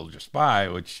Tailor Soldier Spy,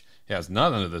 which has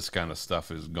none of this kind of stuff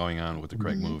is going on with the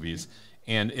Craig movies,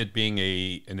 and it being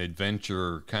an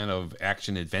adventure kind of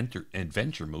action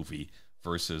adventure movie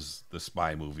versus the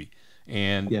spy movie.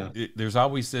 And there's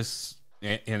always this.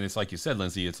 And it's like you said,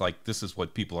 Lindsey, it's like this is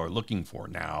what people are looking for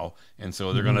now. And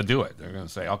so they're going to do it. They're going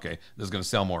to say, okay, this is going to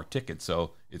sell more tickets.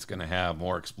 So it's going to have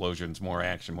more explosions, more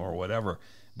action, more whatever.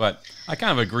 But I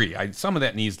kind of agree. Some of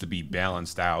that needs to be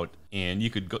balanced out. And you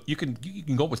can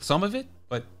go with some of it,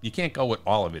 but you can't go with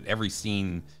all of it. Every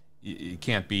scene, it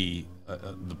can't be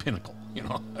the pinnacle, you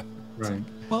know? Right.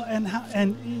 Well,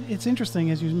 and it's interesting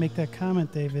as you make that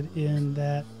comment, David, in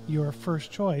that your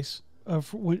first choice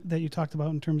that you talked about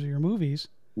in terms of your movies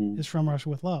is From Russia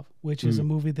with Love, which is a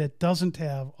movie that doesn't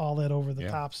have all that over the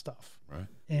top stuff, right?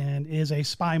 And is a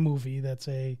spy movie that's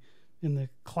in the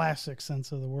classic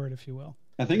sense of the word, if you will.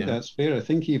 I think that's fair. I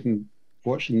think even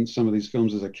watching some of these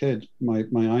films as a kid, my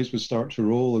eyes would start to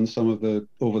roll in some of the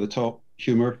over the top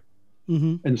humor.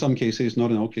 In some cases,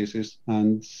 not in all cases,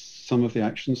 and some of the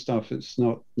action stuff. It's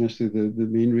not necessarily the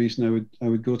main reason I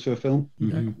would go to a film.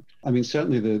 I mean,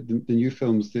 certainly the new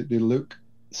films, they look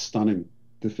stunning.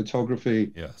 The photography,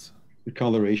 the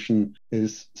coloration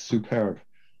is superb.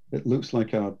 It looks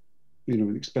like a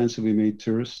expensively made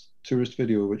tourist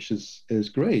video, which is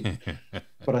great.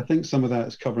 But I think some of that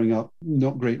is covering up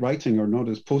not great writing or not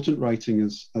as potent writing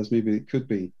as maybe it could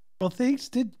be. Well, things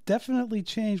did definitely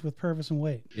change with Purvis and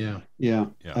Wade. Yeah.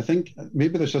 I think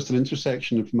maybe there's just an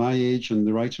intersection of my age and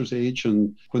the writer's age,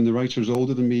 and when the writer's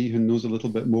older than me who knows a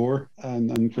little bit more,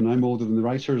 and when I'm older than the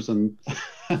writers and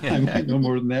I might know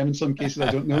more than them in some cases, I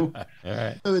don't know. All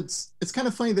right. So it's kind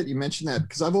of funny that you mentioned that,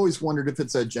 because I've always wondered if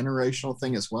it's a generational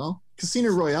thing as well. Casino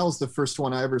Royale is the first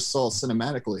one I ever saw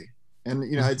cinematically. And,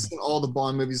 I'd seen all the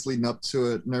Bond movies leading up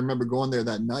to it, and I remember going there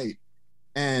that night.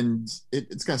 And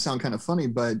it's going to sound kind of funny,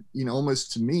 but,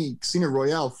 almost to me, Casino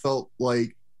Royale felt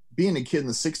like being a kid in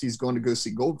the 60s going to go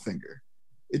see Goldfinger.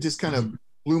 It just kind of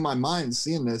blew my mind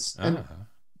seeing this. And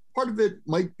part of it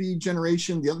might be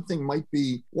generation. The other thing might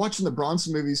be watching the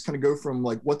Bronson movies kind of go from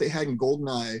like what they had in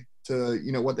Goldeneye to,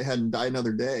 what they had in Die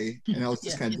Another Day. And I was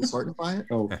just kind of disheartened by it.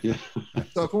 Oh, yeah.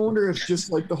 So I wonder if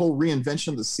just like the whole reinvention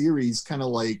of the series kind of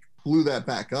like blew that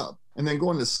back up. And then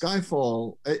going to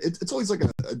Skyfall, it's always like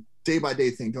a day-by-day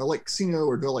thing. Do I like Casino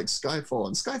or do I like Skyfall?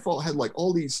 And Skyfall had like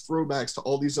all these throwbacks to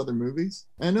all these other movies.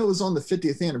 And I know it was on the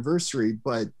 50th anniversary,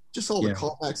 but just all the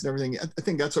callbacks and everything, I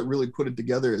think that's what really put it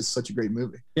together as such a great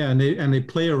movie. Yeah, and they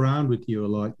play around with you a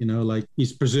lot, like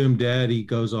he's presumed dead. He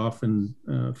goes off and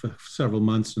for several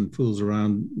months and fools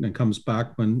around and comes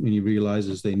back when he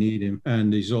realizes they need him.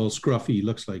 And he's all scruffy. He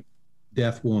looks like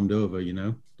death warmed over,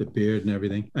 the beard and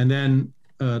everything. And then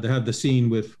they have the scene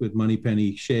with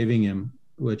Moneypenny shaving him,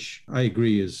 which I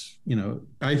agree is,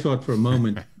 I thought for a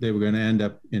moment they were going to end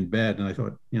up in bed, and I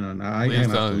thought, I am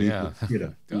have to leave the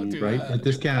computer, right? That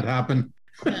this can't happen.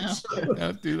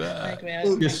 Don't do that.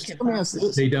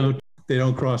 They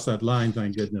don't cross that line,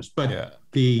 thank goodness. But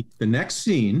the next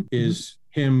scene is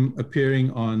him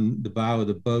appearing on the bow of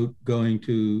the boat going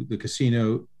to the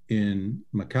casino in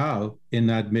Macau in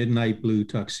that midnight blue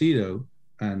tuxedo,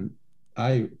 and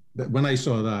when I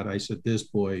saw that, I said, this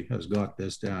boy has got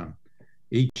this down.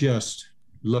 He just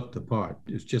looked the part.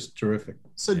 It's just terrific.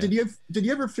 So did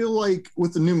you ever feel like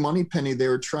with the new Moneypenny, they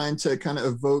were trying to kind of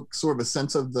evoke sort of a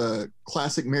sense of the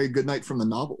classic Mary Goodnight from the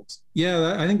novels?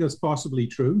 Yeah, I think that's possibly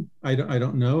true. I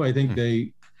don't know. I think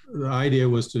the idea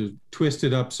was to twist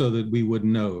it up so that we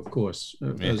wouldn't know, of course,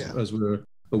 as we're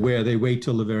aware. They wait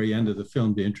till the very end of the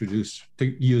film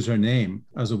to use her name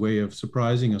as a way of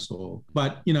surprising us all.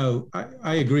 But,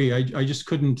 I agree. I just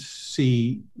couldn't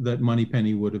see that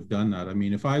Moneypenny would have done that. I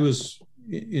mean, if I was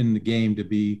in the game to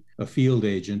be a field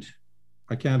agent,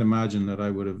 I can't imagine that I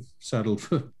would have settled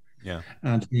for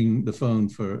answering the phone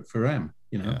for M.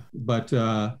 But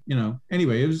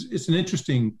anyway, it's an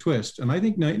interesting twist, and I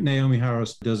think Naomi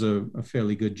Harris does a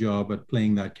fairly good job at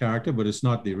playing that character, but it's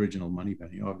not the original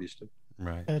Moneypenny, obviously.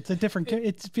 Right. It's a different.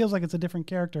 It feels like it's a different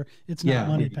character. It's not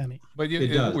Moneypenny. But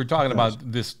we're talking about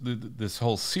this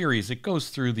whole series. It goes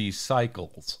through these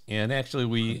cycles. And actually,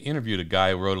 we interviewed a guy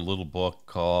who wrote a little book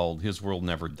called "His World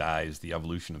Never Dies: The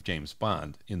Evolution of James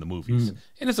Bond in the Movies."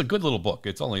 And it's a good little book.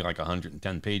 It's only like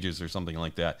 110 pages or something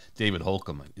like that. David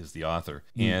Holcomb is the author,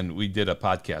 and we did a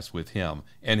podcast with him.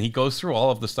 And he goes through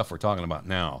all of the stuff we're talking about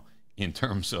now in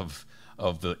terms of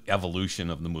the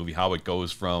evolution of the movie, how it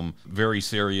goes from very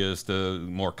serious to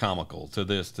more comical to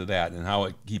this to that, and how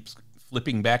it keeps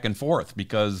flipping back and forth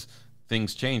because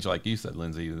things change, like you said,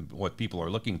 Lindsey, what people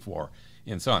are looking for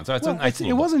and so on. So it's a nice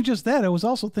little It wasn't just that. It was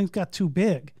also things got too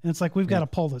big. And it's like, we've got to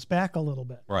pull this back a little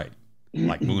bit. Right.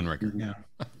 Like Moonraker.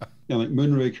 Yeah, like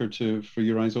Moonraker For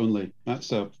Your Eyes Only. That's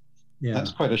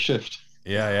quite a shift.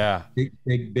 Yeah.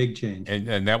 Big change.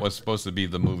 And that was supposed to be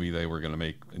the movie they were going to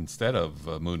make instead of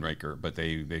Moonraker, but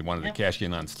they wanted to cash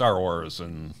in on Star Wars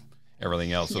and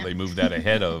everything else, so they moved that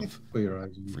ahead of For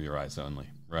Your Eyes Only.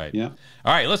 Right. Yeah.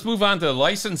 All right, let's move on to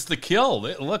License to Kill.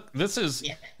 Look, this is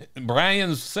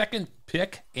Bryan's second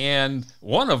pick and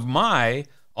one of my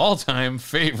all-time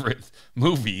favorite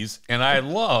movies, and I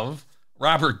love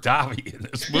Robert Davi in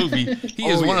this movie. He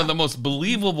is one of the most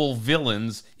believable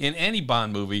villains in any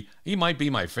Bond movie. He might be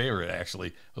my favorite,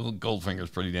 actually. Goldfinger's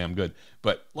pretty damn good.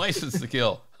 But License to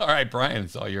Kill. All right, Bryan,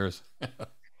 it's all yours.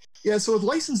 Yeah, so with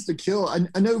License to Kill,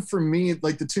 I know for me,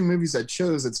 like the two movies I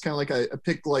chose, it's kind of like I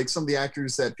picked like some of the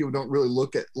actors that people don't really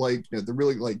look at, like, you know, the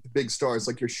really like the big stars,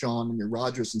 like your Sean and your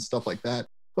Rogers and stuff like that.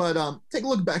 But take a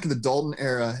look back at the Dalton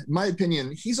era. In my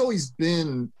opinion, he's always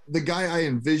been the guy I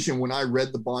envisioned when I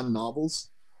read the Bond novels.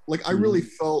 Like, I really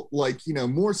felt like, you know,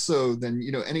 more so than,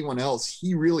 you know, anyone else,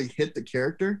 he really hit the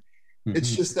character.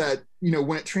 It's just that, you know,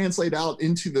 when it translated out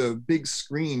into the big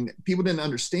screen, people didn't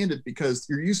understand it because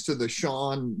you're used to the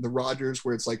Sean, the Rogers,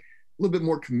 where it's like a little bit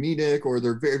more comedic, or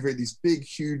they're very, very, these big,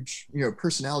 huge, you know,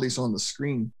 personalities on the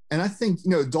screen. And I think, you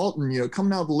know, Dalton, you know,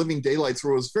 coming out of the Living Daylights,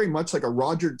 where it was very much like a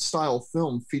Roger style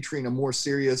film featuring a more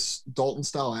serious Dalton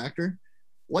style actor.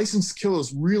 License to Kill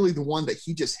is really the one that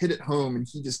he just hit it home and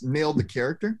he just nailed the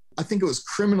character. I think it was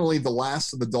criminally the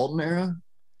last of the Dalton era.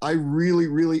 I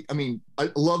really, I mean, I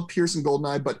love Pierce and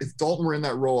Goldeneye, but if Dalton were in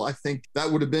that role, I think that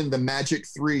would have been the magic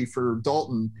three for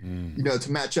Dalton, you know,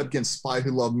 to match up against Spy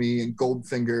Who Loved Me and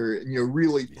Goldfinger and, you know,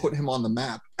 really put him on the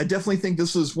map. I definitely think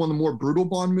this was one of the more brutal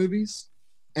Bond movies.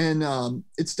 And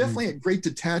it's definitely a great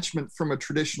detachment from a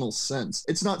traditional sense.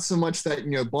 It's not so much that, you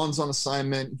know, Bond's on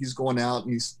assignment, he's going out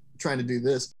and he's trying to do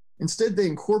this. Instead, they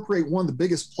incorporate one of the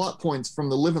biggest plot points from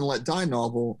the Live and Let Die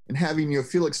novel and having, you know,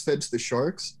 Felix fed to the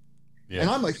sharks. Yeah. And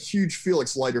I'm a huge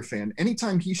Felix Leiter fan.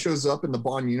 Anytime he shows up in the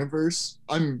Bond universe,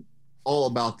 I'm all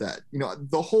about that. You know,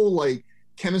 the whole like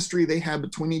chemistry they have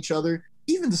between each other,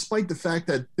 even despite the fact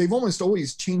that they've almost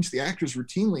always changed the actors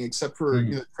routinely, except for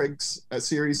you know, Craig's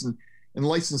series and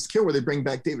License to Kill, where they bring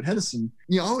back David Hedison.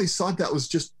 You know, I always thought that was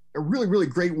just a really, really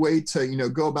great way to, you know,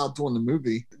 go about doing the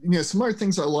movie. You know, some other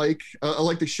things I like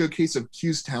the showcase of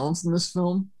Q's talents in this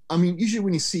film. I mean, usually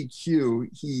when you see Q,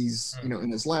 he's, you know, in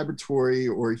his laboratory,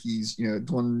 or he's, you know,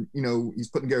 doing, you know, he's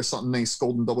putting together something nice,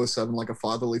 Golden 007, like a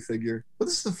fatherly figure. But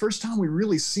this is the first time we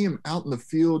really see him out in the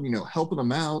field, you know, helping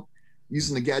them out,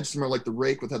 using the gadgets more like the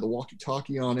rake with the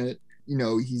walkie-talkie on it. You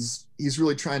know, he's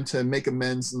really trying to make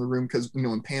amends in the room because, you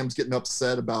know, when Pam's getting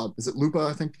upset about, is it Lupa,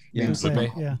 I think? Yeah.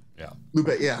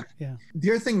 Lupa, yeah.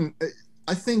 The other thing,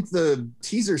 I think the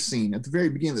teaser scene at the very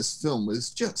beginning of this film was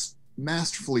just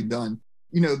masterfully done.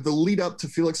 You know, the lead up to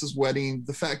Felix's wedding,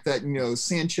 the fact that, you know,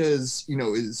 Sanchez, you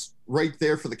know, is right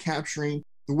there for the capturing,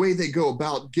 the way they go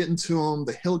about getting to him,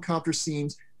 the helicopter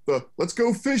scenes, the let's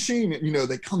go fishing, and, you know,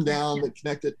 they come down, they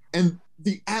connect it. And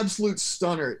the absolute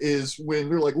stunner is when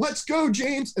they're like, let's go,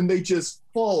 James. And they just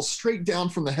fall straight down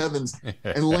from the heavens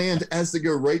and land as they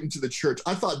go right into the church.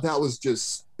 I thought that was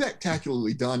just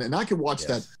spectacularly done. And I could watch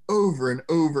that over and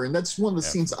over. And that's one of the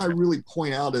scenes I really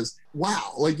point out as,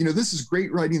 wow, like, you know, this is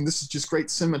great writing. This is just great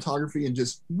cinematography and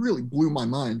just really blew my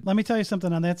mind. Let me tell you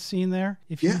something on that scene there.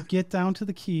 If you get down to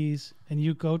the Keys and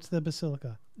you go to the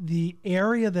Basilica, the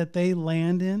area that they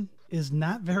land in is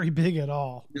not very big at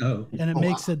all. No. And it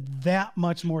makes it that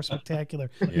much more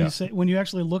spectacular. When you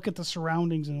actually look at the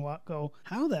surroundings and go,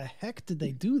 how the heck did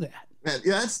they do that? Man,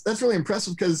 yeah, that's really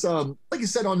impressive because, like you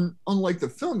said, unlike the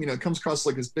film, you know, it comes across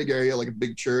like this big area, like a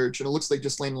big church, and it looks like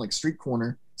just landing like street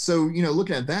corner. So, you know,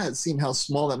 looking at that, seeing how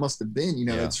small that must have been, you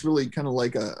know, it's really kind of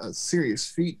like a serious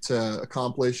feat to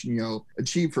accomplish and, you know,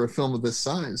 achieve for a film of this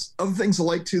size. Other things I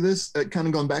like to this, kind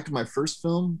of going back to my first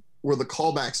film, were the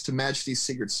callbacks to Majesty's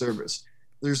Secret Service.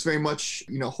 There's very much,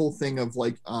 you know, whole thing of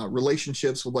like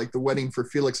relationships with like the wedding for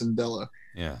Felix and Della.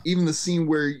 Yeah. Even the scene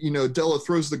where, you know, Della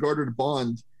throws the garter to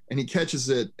Bond and he catches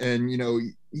it, and, you know,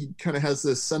 he kind of has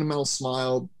this sentimental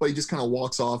smile, but he just kind of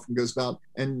walks off and goes about,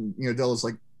 and, you know, Della's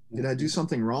like, did I do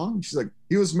something wrong? She's like,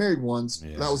 he was married once.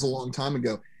 Yeah. That was a long time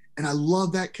ago. And I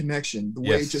love that connection, the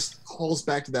way it just calls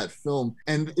back to that film.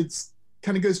 And it's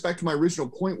kind of goes back to my original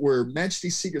point where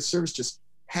Majesty's Secret Service just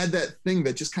had that thing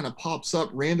that just kind of pops up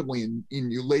randomly in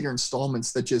your later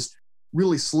installments that just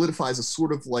really solidifies a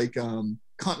sort of like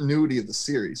continuity of the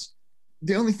series.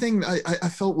 The only thing I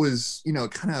felt was, you know,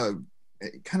 kind of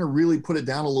really put it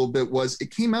down a little bit was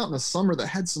it came out in a summer that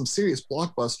had some serious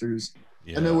blockbusters.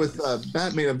 Yeah. I know with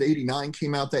Batman of '89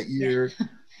 came out that year.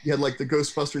 You had like the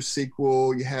Ghostbusters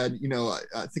sequel. You had, you know,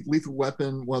 I think Lethal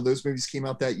Weapon, one of those movies came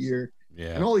out that year.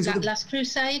 Yeah. And all these Last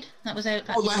Crusade, that was out.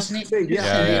 Oh, Last Crusade,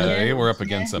 yeah. They were up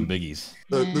against some biggies.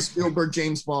 The Spielberg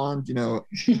James Bond, you know,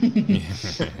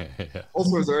 all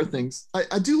sorts of other things.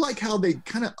 I do like how they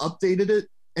kind of updated it,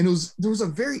 and there was a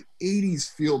very 80s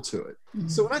feel to it. Mm-hmm.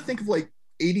 So when I think of like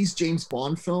 80s James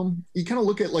Bond film, you kind of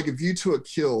look at like A View to a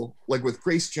Kill, like with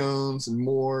Grace Jones and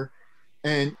Moore,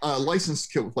 and License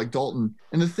to Kill with like Dalton.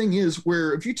 And the thing is,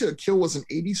 where A View to a Kill was an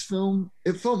 80s film,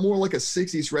 it felt more like a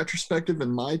 60s retrospective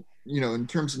in my, you know, in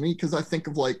terms of me, because I think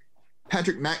of like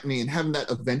Patrick McNee and having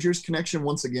that Avengers connection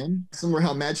once again, similar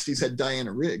how Majesty's had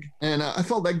Diana Rigg. And I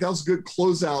felt like that was a good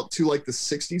closeout to like the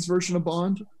 60s version of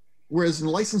Bond. Whereas in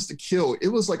License to Kill, it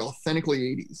was like authentically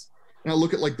 80s. And I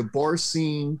look at like the bar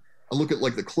scene, I look at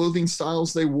like the clothing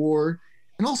styles they wore,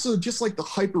 and also just like the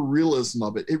hyper realism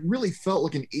of it. It really felt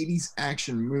like an 80s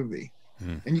action movie.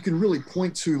 And you can really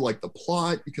point to like the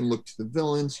plot, you can look to the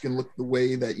villains, you can look at the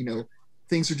way that, you know,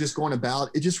 things are just going about.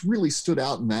 It just really stood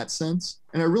out in that sense.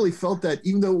 And I really felt that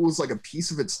even though it was like a piece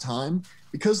of its time,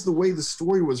 because of the way the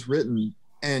story was written,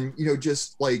 and, you know,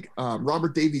 just like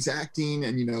Robert Davies acting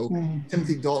and, you know,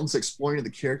 Timothy Dalton's exploring of the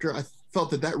character, I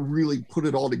felt that really put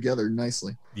it all together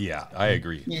nicely. Yeah, I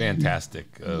agree. Yeah.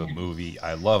 Fantastic movie.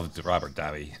 I loved Robert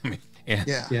Davi. I mean,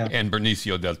 and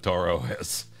Benicio del Toro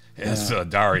as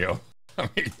Dario. I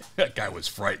mean, that guy was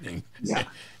frightening. Yeah.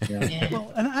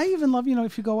 Well, and I even love, you know,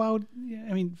 if you go out,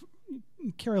 I mean,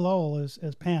 Carrie Lowell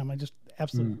as Pam, I just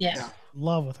absolutely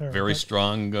love with her. Very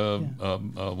strong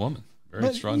woman.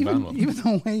 Very strong Bond woman. Even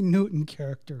the Wayne Newton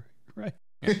character, right?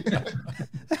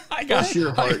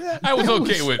 I was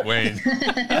okay with Wayne.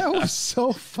 That was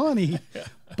so funny,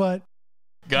 but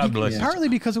God bless you. Partly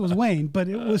because it was Wayne, but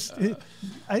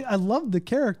I loved the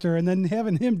character, and then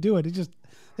having him do it, it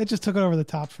just took it over the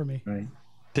top for me. Right.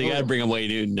 So you got to bring Wayne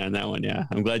Newton on that one. Yeah,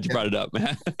 I'm glad you brought it up,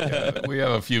 man. We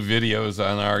have a few videos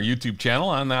on our YouTube channel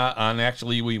on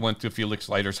actually we went to Felix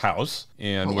Leiter's house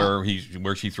and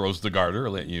where she throws the garter.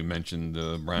 You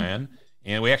mentioned Bryan.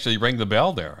 And we actually rang the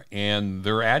bell there, and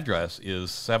their address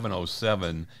is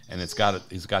 707, and it's got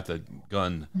the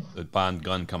gun, the Bond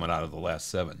gun coming out of the last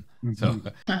 7. So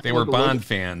they were Bond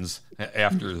fans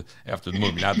after the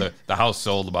movie. Now the house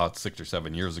sold about 6 or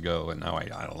 7 years ago, and now I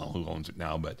don't know who owns it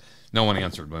now, but no one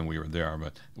answered when we were there.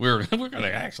 But we're gonna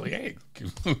actually, hey,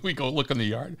 can we go look in the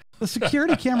yard? The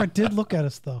security camera did look at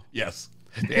us though. Yes,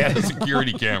 they had a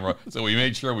security camera, so we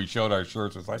made sure we showed our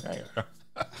shirts. It's like, hey.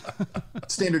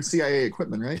 Standard CIA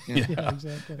equipment, right? Yeah,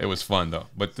 exactly. It was fun though.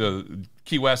 But the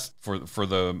Key West for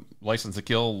the License to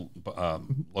Kill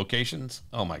locations,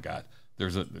 oh my God!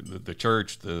 There's the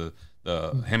church, the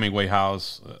Hemingway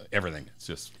house, everything. It's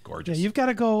just gorgeous. Yeah, you've got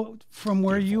to go from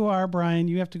where you are, Bryan.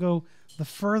 You have to go the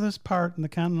furthest part in the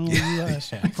continental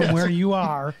U.S. from where you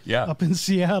are, up in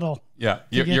Seattle. Yeah,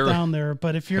 to get down there.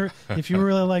 But if you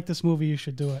really like this movie, you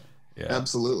should do it. Yeah,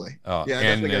 absolutely.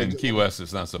 And Key West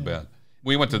is not so bad.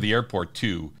 We went to the airport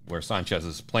too, where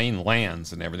Sanchez's plane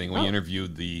lands and everything. We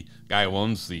interviewed the guy who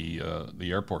owns the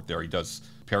airport there. He does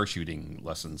parachuting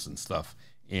lessons and stuff,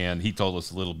 and he told us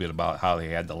a little bit about how they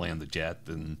had to land the jet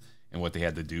and what they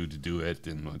had to do it,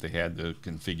 and what they had to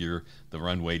configure the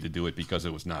runway to do it because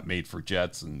it was not made for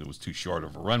jets and it was too short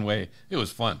of a runway. It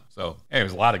was fun. So there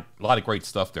was a lot of great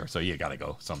stuff there. So you got to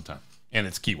go sometime. And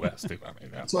it's Key West too. I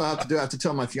mean, that's what I have to do. I have to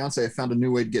tell my fiance I found a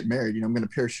new way to get married. You know, I'm going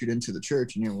to parachute into the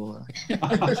church, and we'll.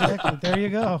 Exactly. There you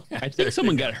go. I think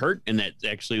someone got hurt in that.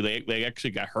 Actually, they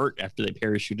actually got hurt after they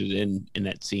parachuted in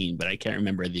that scene, but I can't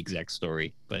remember the exact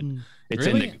story. But it's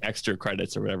in the extra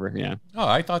credits or whatever. Yeah. Oh,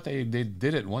 I thought they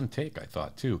did it one take. I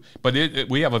thought too, but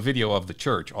we have a video of the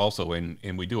church also, and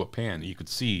we do a pan. You could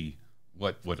see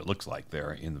what it looks like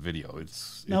there in the video.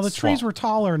 It's now the trees were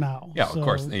taller now. Yeah, so. Of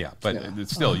course. Yeah, but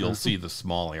it's still you'll see the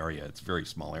small area. It's a very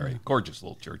small area. Gorgeous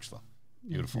little church though.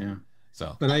 Beautiful.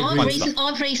 So, but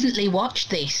I've recently watched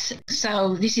this,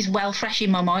 so this is well fresh in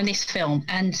my mind, this film,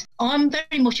 and I'm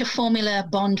very much a Formula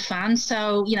Bond fan,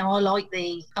 so, you know, I like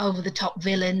the over-the-top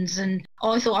villains, and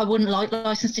I thought I wouldn't like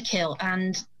License to Kill,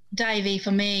 and Davey,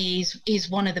 for me, is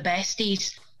one of the best.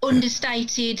 He's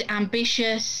understated,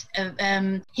 ambitious.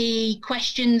 He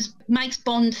makes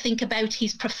Bond think about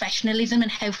his professionalism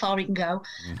and how far he can go.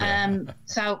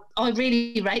 So I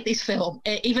really rate this film,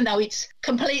 even though it's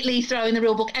completely throwing the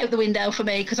rule book out the window for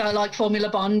me, because I like Formula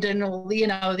Bond and all the, you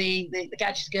know, the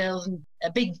gadgets girls and a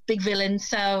big villain.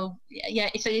 So yeah,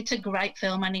 it's a great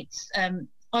film, and it's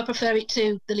I prefer it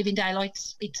to The Living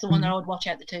Daylights. It's the one that I would watch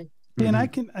out the two.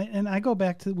 And I go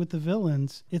back to with the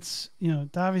villains. It's, you know,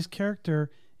 Davi's character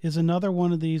is another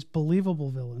one of these believable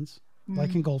villains,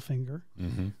 like in Goldfinger,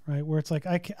 right? Where it's like,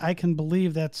 I can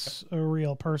believe that's a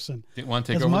real person. Didn't want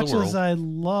to take as over much the world. as I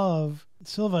love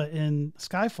Silva in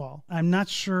Skyfall, I'm not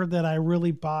sure that I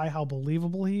really buy how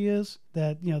believable he is,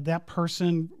 that, you know, that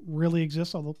person really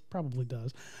exists, although probably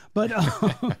does. But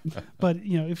but,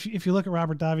 you know, if you look at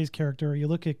Robert Davi's character, or you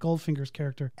look at Goldfinger's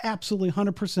character, absolutely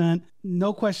 100%,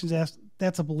 no questions asked,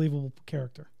 that's a believable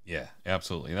character. Yeah,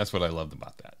 absolutely. And that's what I loved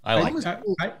about that.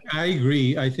 I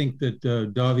agree. I think that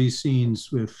Davi's scenes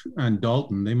and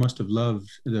Dalton, they must have loved,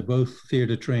 they're both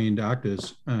theater trained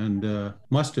actors, and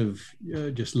must have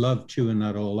just loved chewing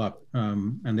that all up.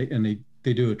 And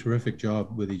they do a terrific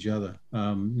job with each other.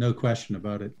 No question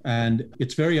about it. And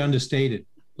it's very understated.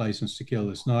 License to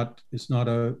Kill. It's not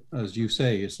a, as you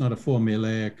say, it's not a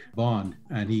formulaic Bond,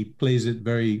 and he plays it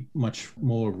very much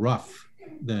more rough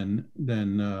than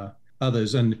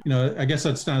others. And, you know, I guess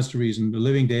that stands to reason. The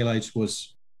Living Daylights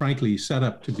was frankly set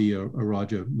up to be a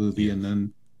Roger movie, and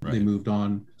then they moved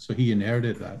on, so he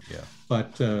inherited that. Yeah.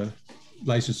 But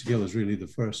License to Kill is really the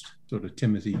first sort of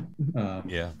Timothy.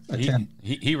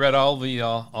 He read all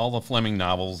the Fleming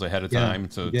novels ahead of time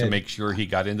to make sure he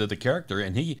got into the character,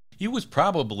 and he was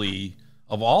probably,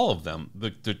 of all of them,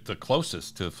 the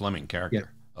closest to Fleming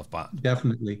character of Bond.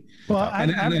 Definitely. Well,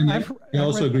 I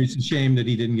also agree it's a shame that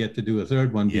he didn't get to do a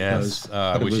third one, because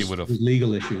I wish he would have.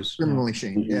 Legal issues. Criminally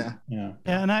shamed, yeah.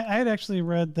 And I had actually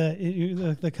read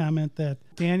the comment that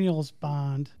Daniel's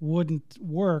Bond wouldn't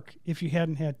work if you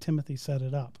hadn't had Timothy set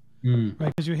it up. Right?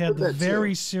 Because you had the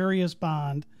very serious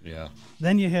Bond. Yeah.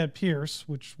 Then you had Pierce,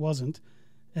 which wasn't.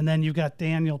 And then you got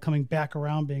Daniel coming back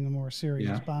around being a more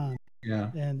serious Bond. Yeah.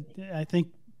 And I think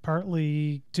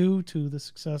partly due to the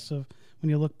success of, when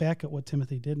you look back at what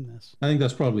Timothy did in this. I think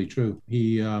that's probably true.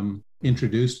 He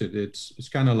introduced it. It's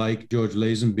kind of like George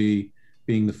Lazenby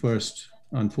being the first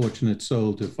unfortunate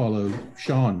soul to follow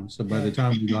Sean. So by the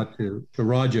time we got to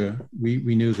Roger, we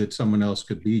knew that someone else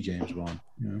could be James Bond.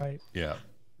 You know? Right. Yeah.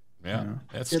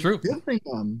 That's true. The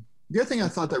other thing I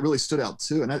thought that really stood out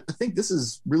too, and I think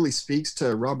this really speaks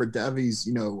to Robert Davi's,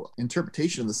 you know,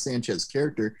 interpretation of the Sanchez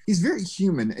character. He's very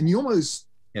human, and you almost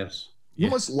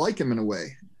like him in a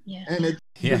way. Yeah. And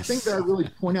the thing that I really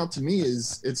point out to me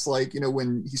is, it's like, you know,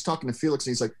 when he's talking to Felix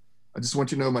and he's like, I just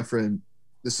want you to know, my friend,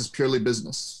 this is purely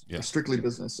business, or strictly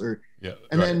business.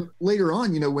 Then later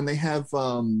on, you know, when they have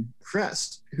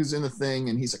Crest, who's in the thing,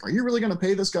 and he's like, are you really going to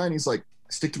pay this guy? And he's like,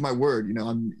 I stick to my word.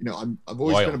 I've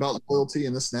always been about loyalty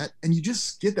and this and that. And you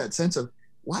just get that sense of,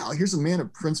 wow, here's a man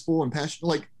of principle and passion.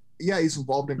 Like, yeah, he's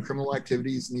involved in criminal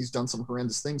activities and he's done some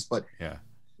horrendous things, but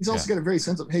he's also got a very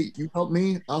sense of, hey, you help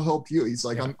me, I'll help you. He's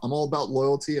like, I'm all about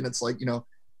loyalty. And it's like, you know,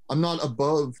 I'm not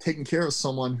above taking care of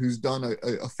someone who's done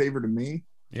a favor to me.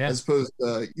 Yeah. As opposed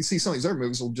to, you see some of these other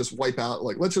movies will just wipe out,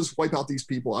 like, let's just wipe out these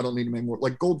people. I don't need them anymore.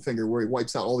 Like Goldfinger, where he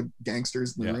wipes out all the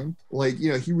gangsters in the room. Like,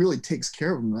 you know, he really takes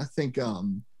care of them. And I think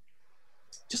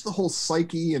just the whole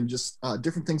psyche and just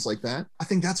different things like that, I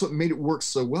think that's what made it work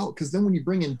so well. Because then when you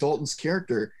bring in Dalton's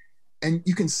character, and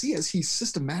you can see as he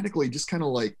systematically just kind of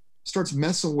like starts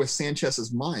messing with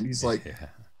Sanchez's mind. He's like, there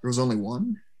was only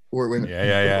one? Or wait a minute.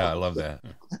 Yeah. I love that.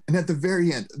 And at the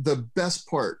very end, the best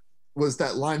part was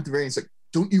that line at the very end. It's like,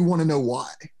 don't you want to know why?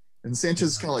 And Sanchez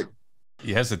is kind of like,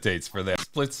 he hesitates for that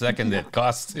split second that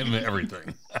costs him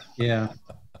everything.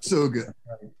 So good.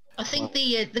 I think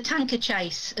the tanker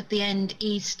chase at the end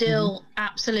is still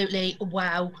absolutely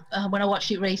wow. When I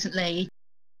watched it recently,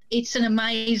 it's an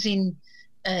amazing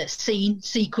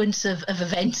sequence of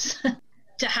events.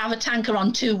 To have a tanker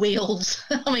on two wheels,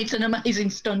 I mean, it's an amazing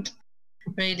stunt.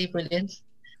 Really brilliant.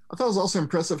 I thought it was also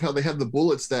impressive how they have the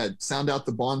bullets that sound out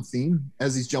the Bond theme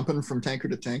as he's jumping from tanker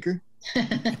to tanker. I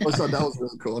thought that was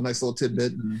really cool. A nice little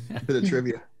tidbit and a bit of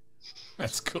trivia.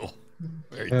 That's cool.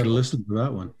 Very cool. Listen to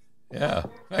that one. Yeah.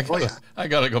 I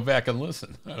gotta go back and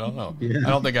listen. I don't know. I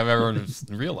don't think I've ever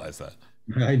realized that.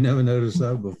 I never noticed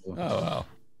that before. Oh, wow.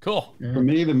 Cool. For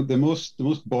me, the most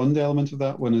Bond element of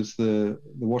that one is the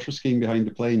water skiing behind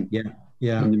the plane.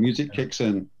 Yeah. And the music kicks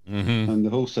in, and the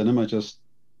whole cinema just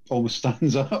almost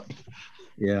stands up.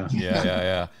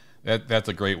 Yeah. That's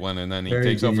a great one. And then he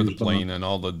takes over the plane, and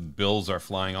all the bills are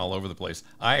flying all over the place.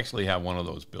 I actually have one of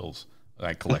those bills.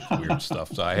 I collect weird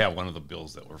stuff, so I have one of the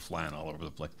bills that were flying all over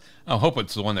the place. I hope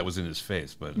it's the one that was in his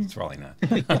face, but it's probably not.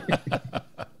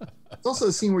 It's also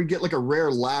a scene where you get like a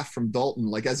rare laugh from Dalton,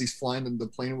 like as he's flying the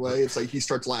plane away. It's like he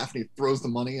starts laughing, he throws the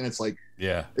money, and it's like,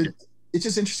 it's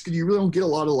just interesting. You really don't get a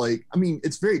lot of like, I mean,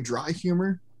 it's very dry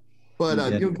humor, but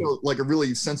you don't get like a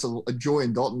really sense of a joy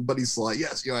in Dalton. But he's like,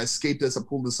 yes, I escaped this, I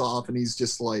pulled this off, and he's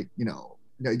just like, he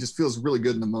just feels really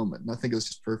good in the moment, and I think it was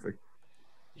just perfect.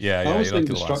 Yeah, I always think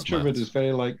the structure of it is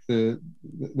very like the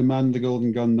Man with the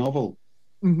Golden Gun novel,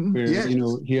 where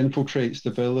he infiltrates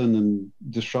the villain and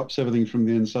disrupts everything from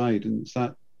the inside, and it's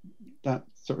that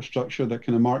sort of structure, that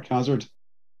kind of Mark Hazard,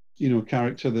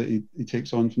 character that he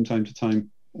takes on from time to time.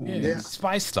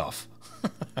 Spy stuff.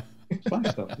 Spy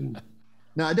stuff. Yeah.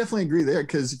 No, I definitely agree there,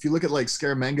 because if you look at like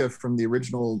Scaramanga from the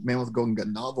original Man with the Golden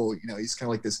Gun novel, he's kind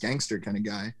of like this gangster kind of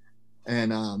guy.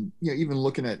 And even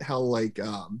looking at how like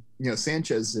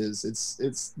Sanchez is,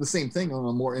 it's the same thing on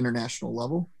a more international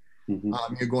level.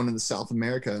 You're going into South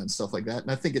America and stuff like that, and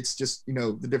I think it's just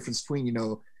the difference between a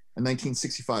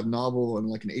 1965 novel and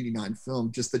like an 89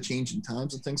 film, just the change in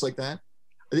times and things like that.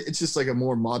 It's just like a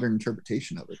more modern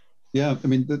interpretation of it. Yeah, I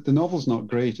mean the novel's not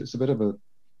great. It's a bit of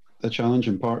a challenge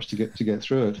in parts to get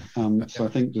through it. So I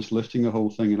think just lifting the whole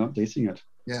thing and updating it.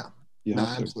 Yeah, I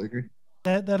absolutely agree.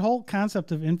 That whole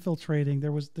concept of infiltrating,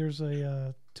 there's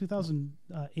a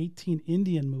 2018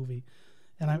 Indian movie,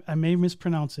 and I may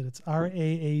mispronounce it. It's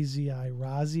Raazi,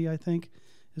 Razi, I think,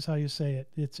 is how you say it.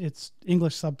 It's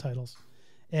English subtitles,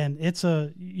 and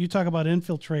you talk about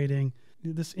infiltrating.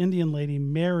 This Indian lady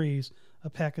marries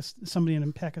somebody in a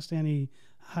Pakistani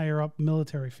higher up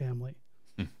military family,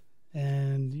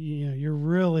 and you're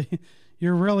really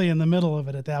in the middle of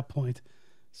it at that point.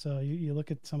 So you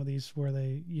look at some of these where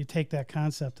you take that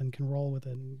concept and can roll with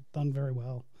it, and done very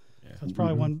well. Yeah. So it's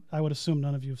probably one I would assume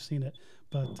none of you have seen it,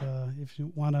 but if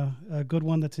you want a good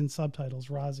one that's in subtitles,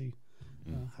 Razi,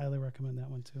 highly recommend that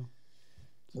one too.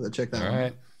 So check that out. All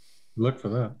right. Look for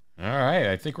that. All right.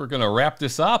 I think we're going to wrap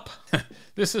this up.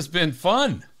 This has been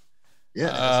fun.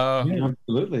 Yeah.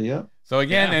 Absolutely. Yeah. So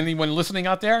again, anyone listening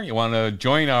out there, you want to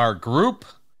join our group?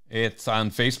 It's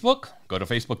on Facebook. Go to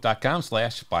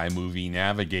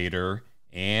facebook.com/BuyMovieNavigator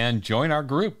and join our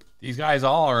group. These guys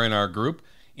all are in our group,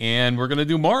 and we're going to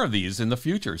do more of these in the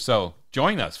future. So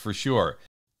join us for sure.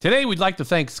 Today, we'd like to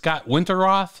thank Scott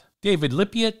Winterroth, David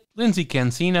Lippiatt, Lindsey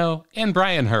Cancino, and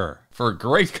Bryan Herr for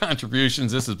great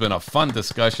contributions. This has been a fun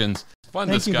discussion.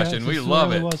 Thank you, guys. We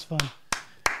love it. It was fun.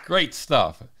 Great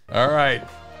stuff. All right.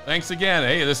 Thanks again.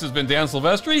 Hey, this has been Dan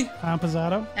Silvestri. Tom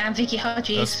Pizzato. I'm Vicky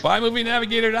Hodges.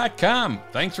 SpyMovieNavigator.com.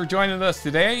 Thanks for joining us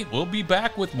today. We'll be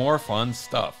back with more fun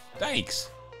stuff. Thanks.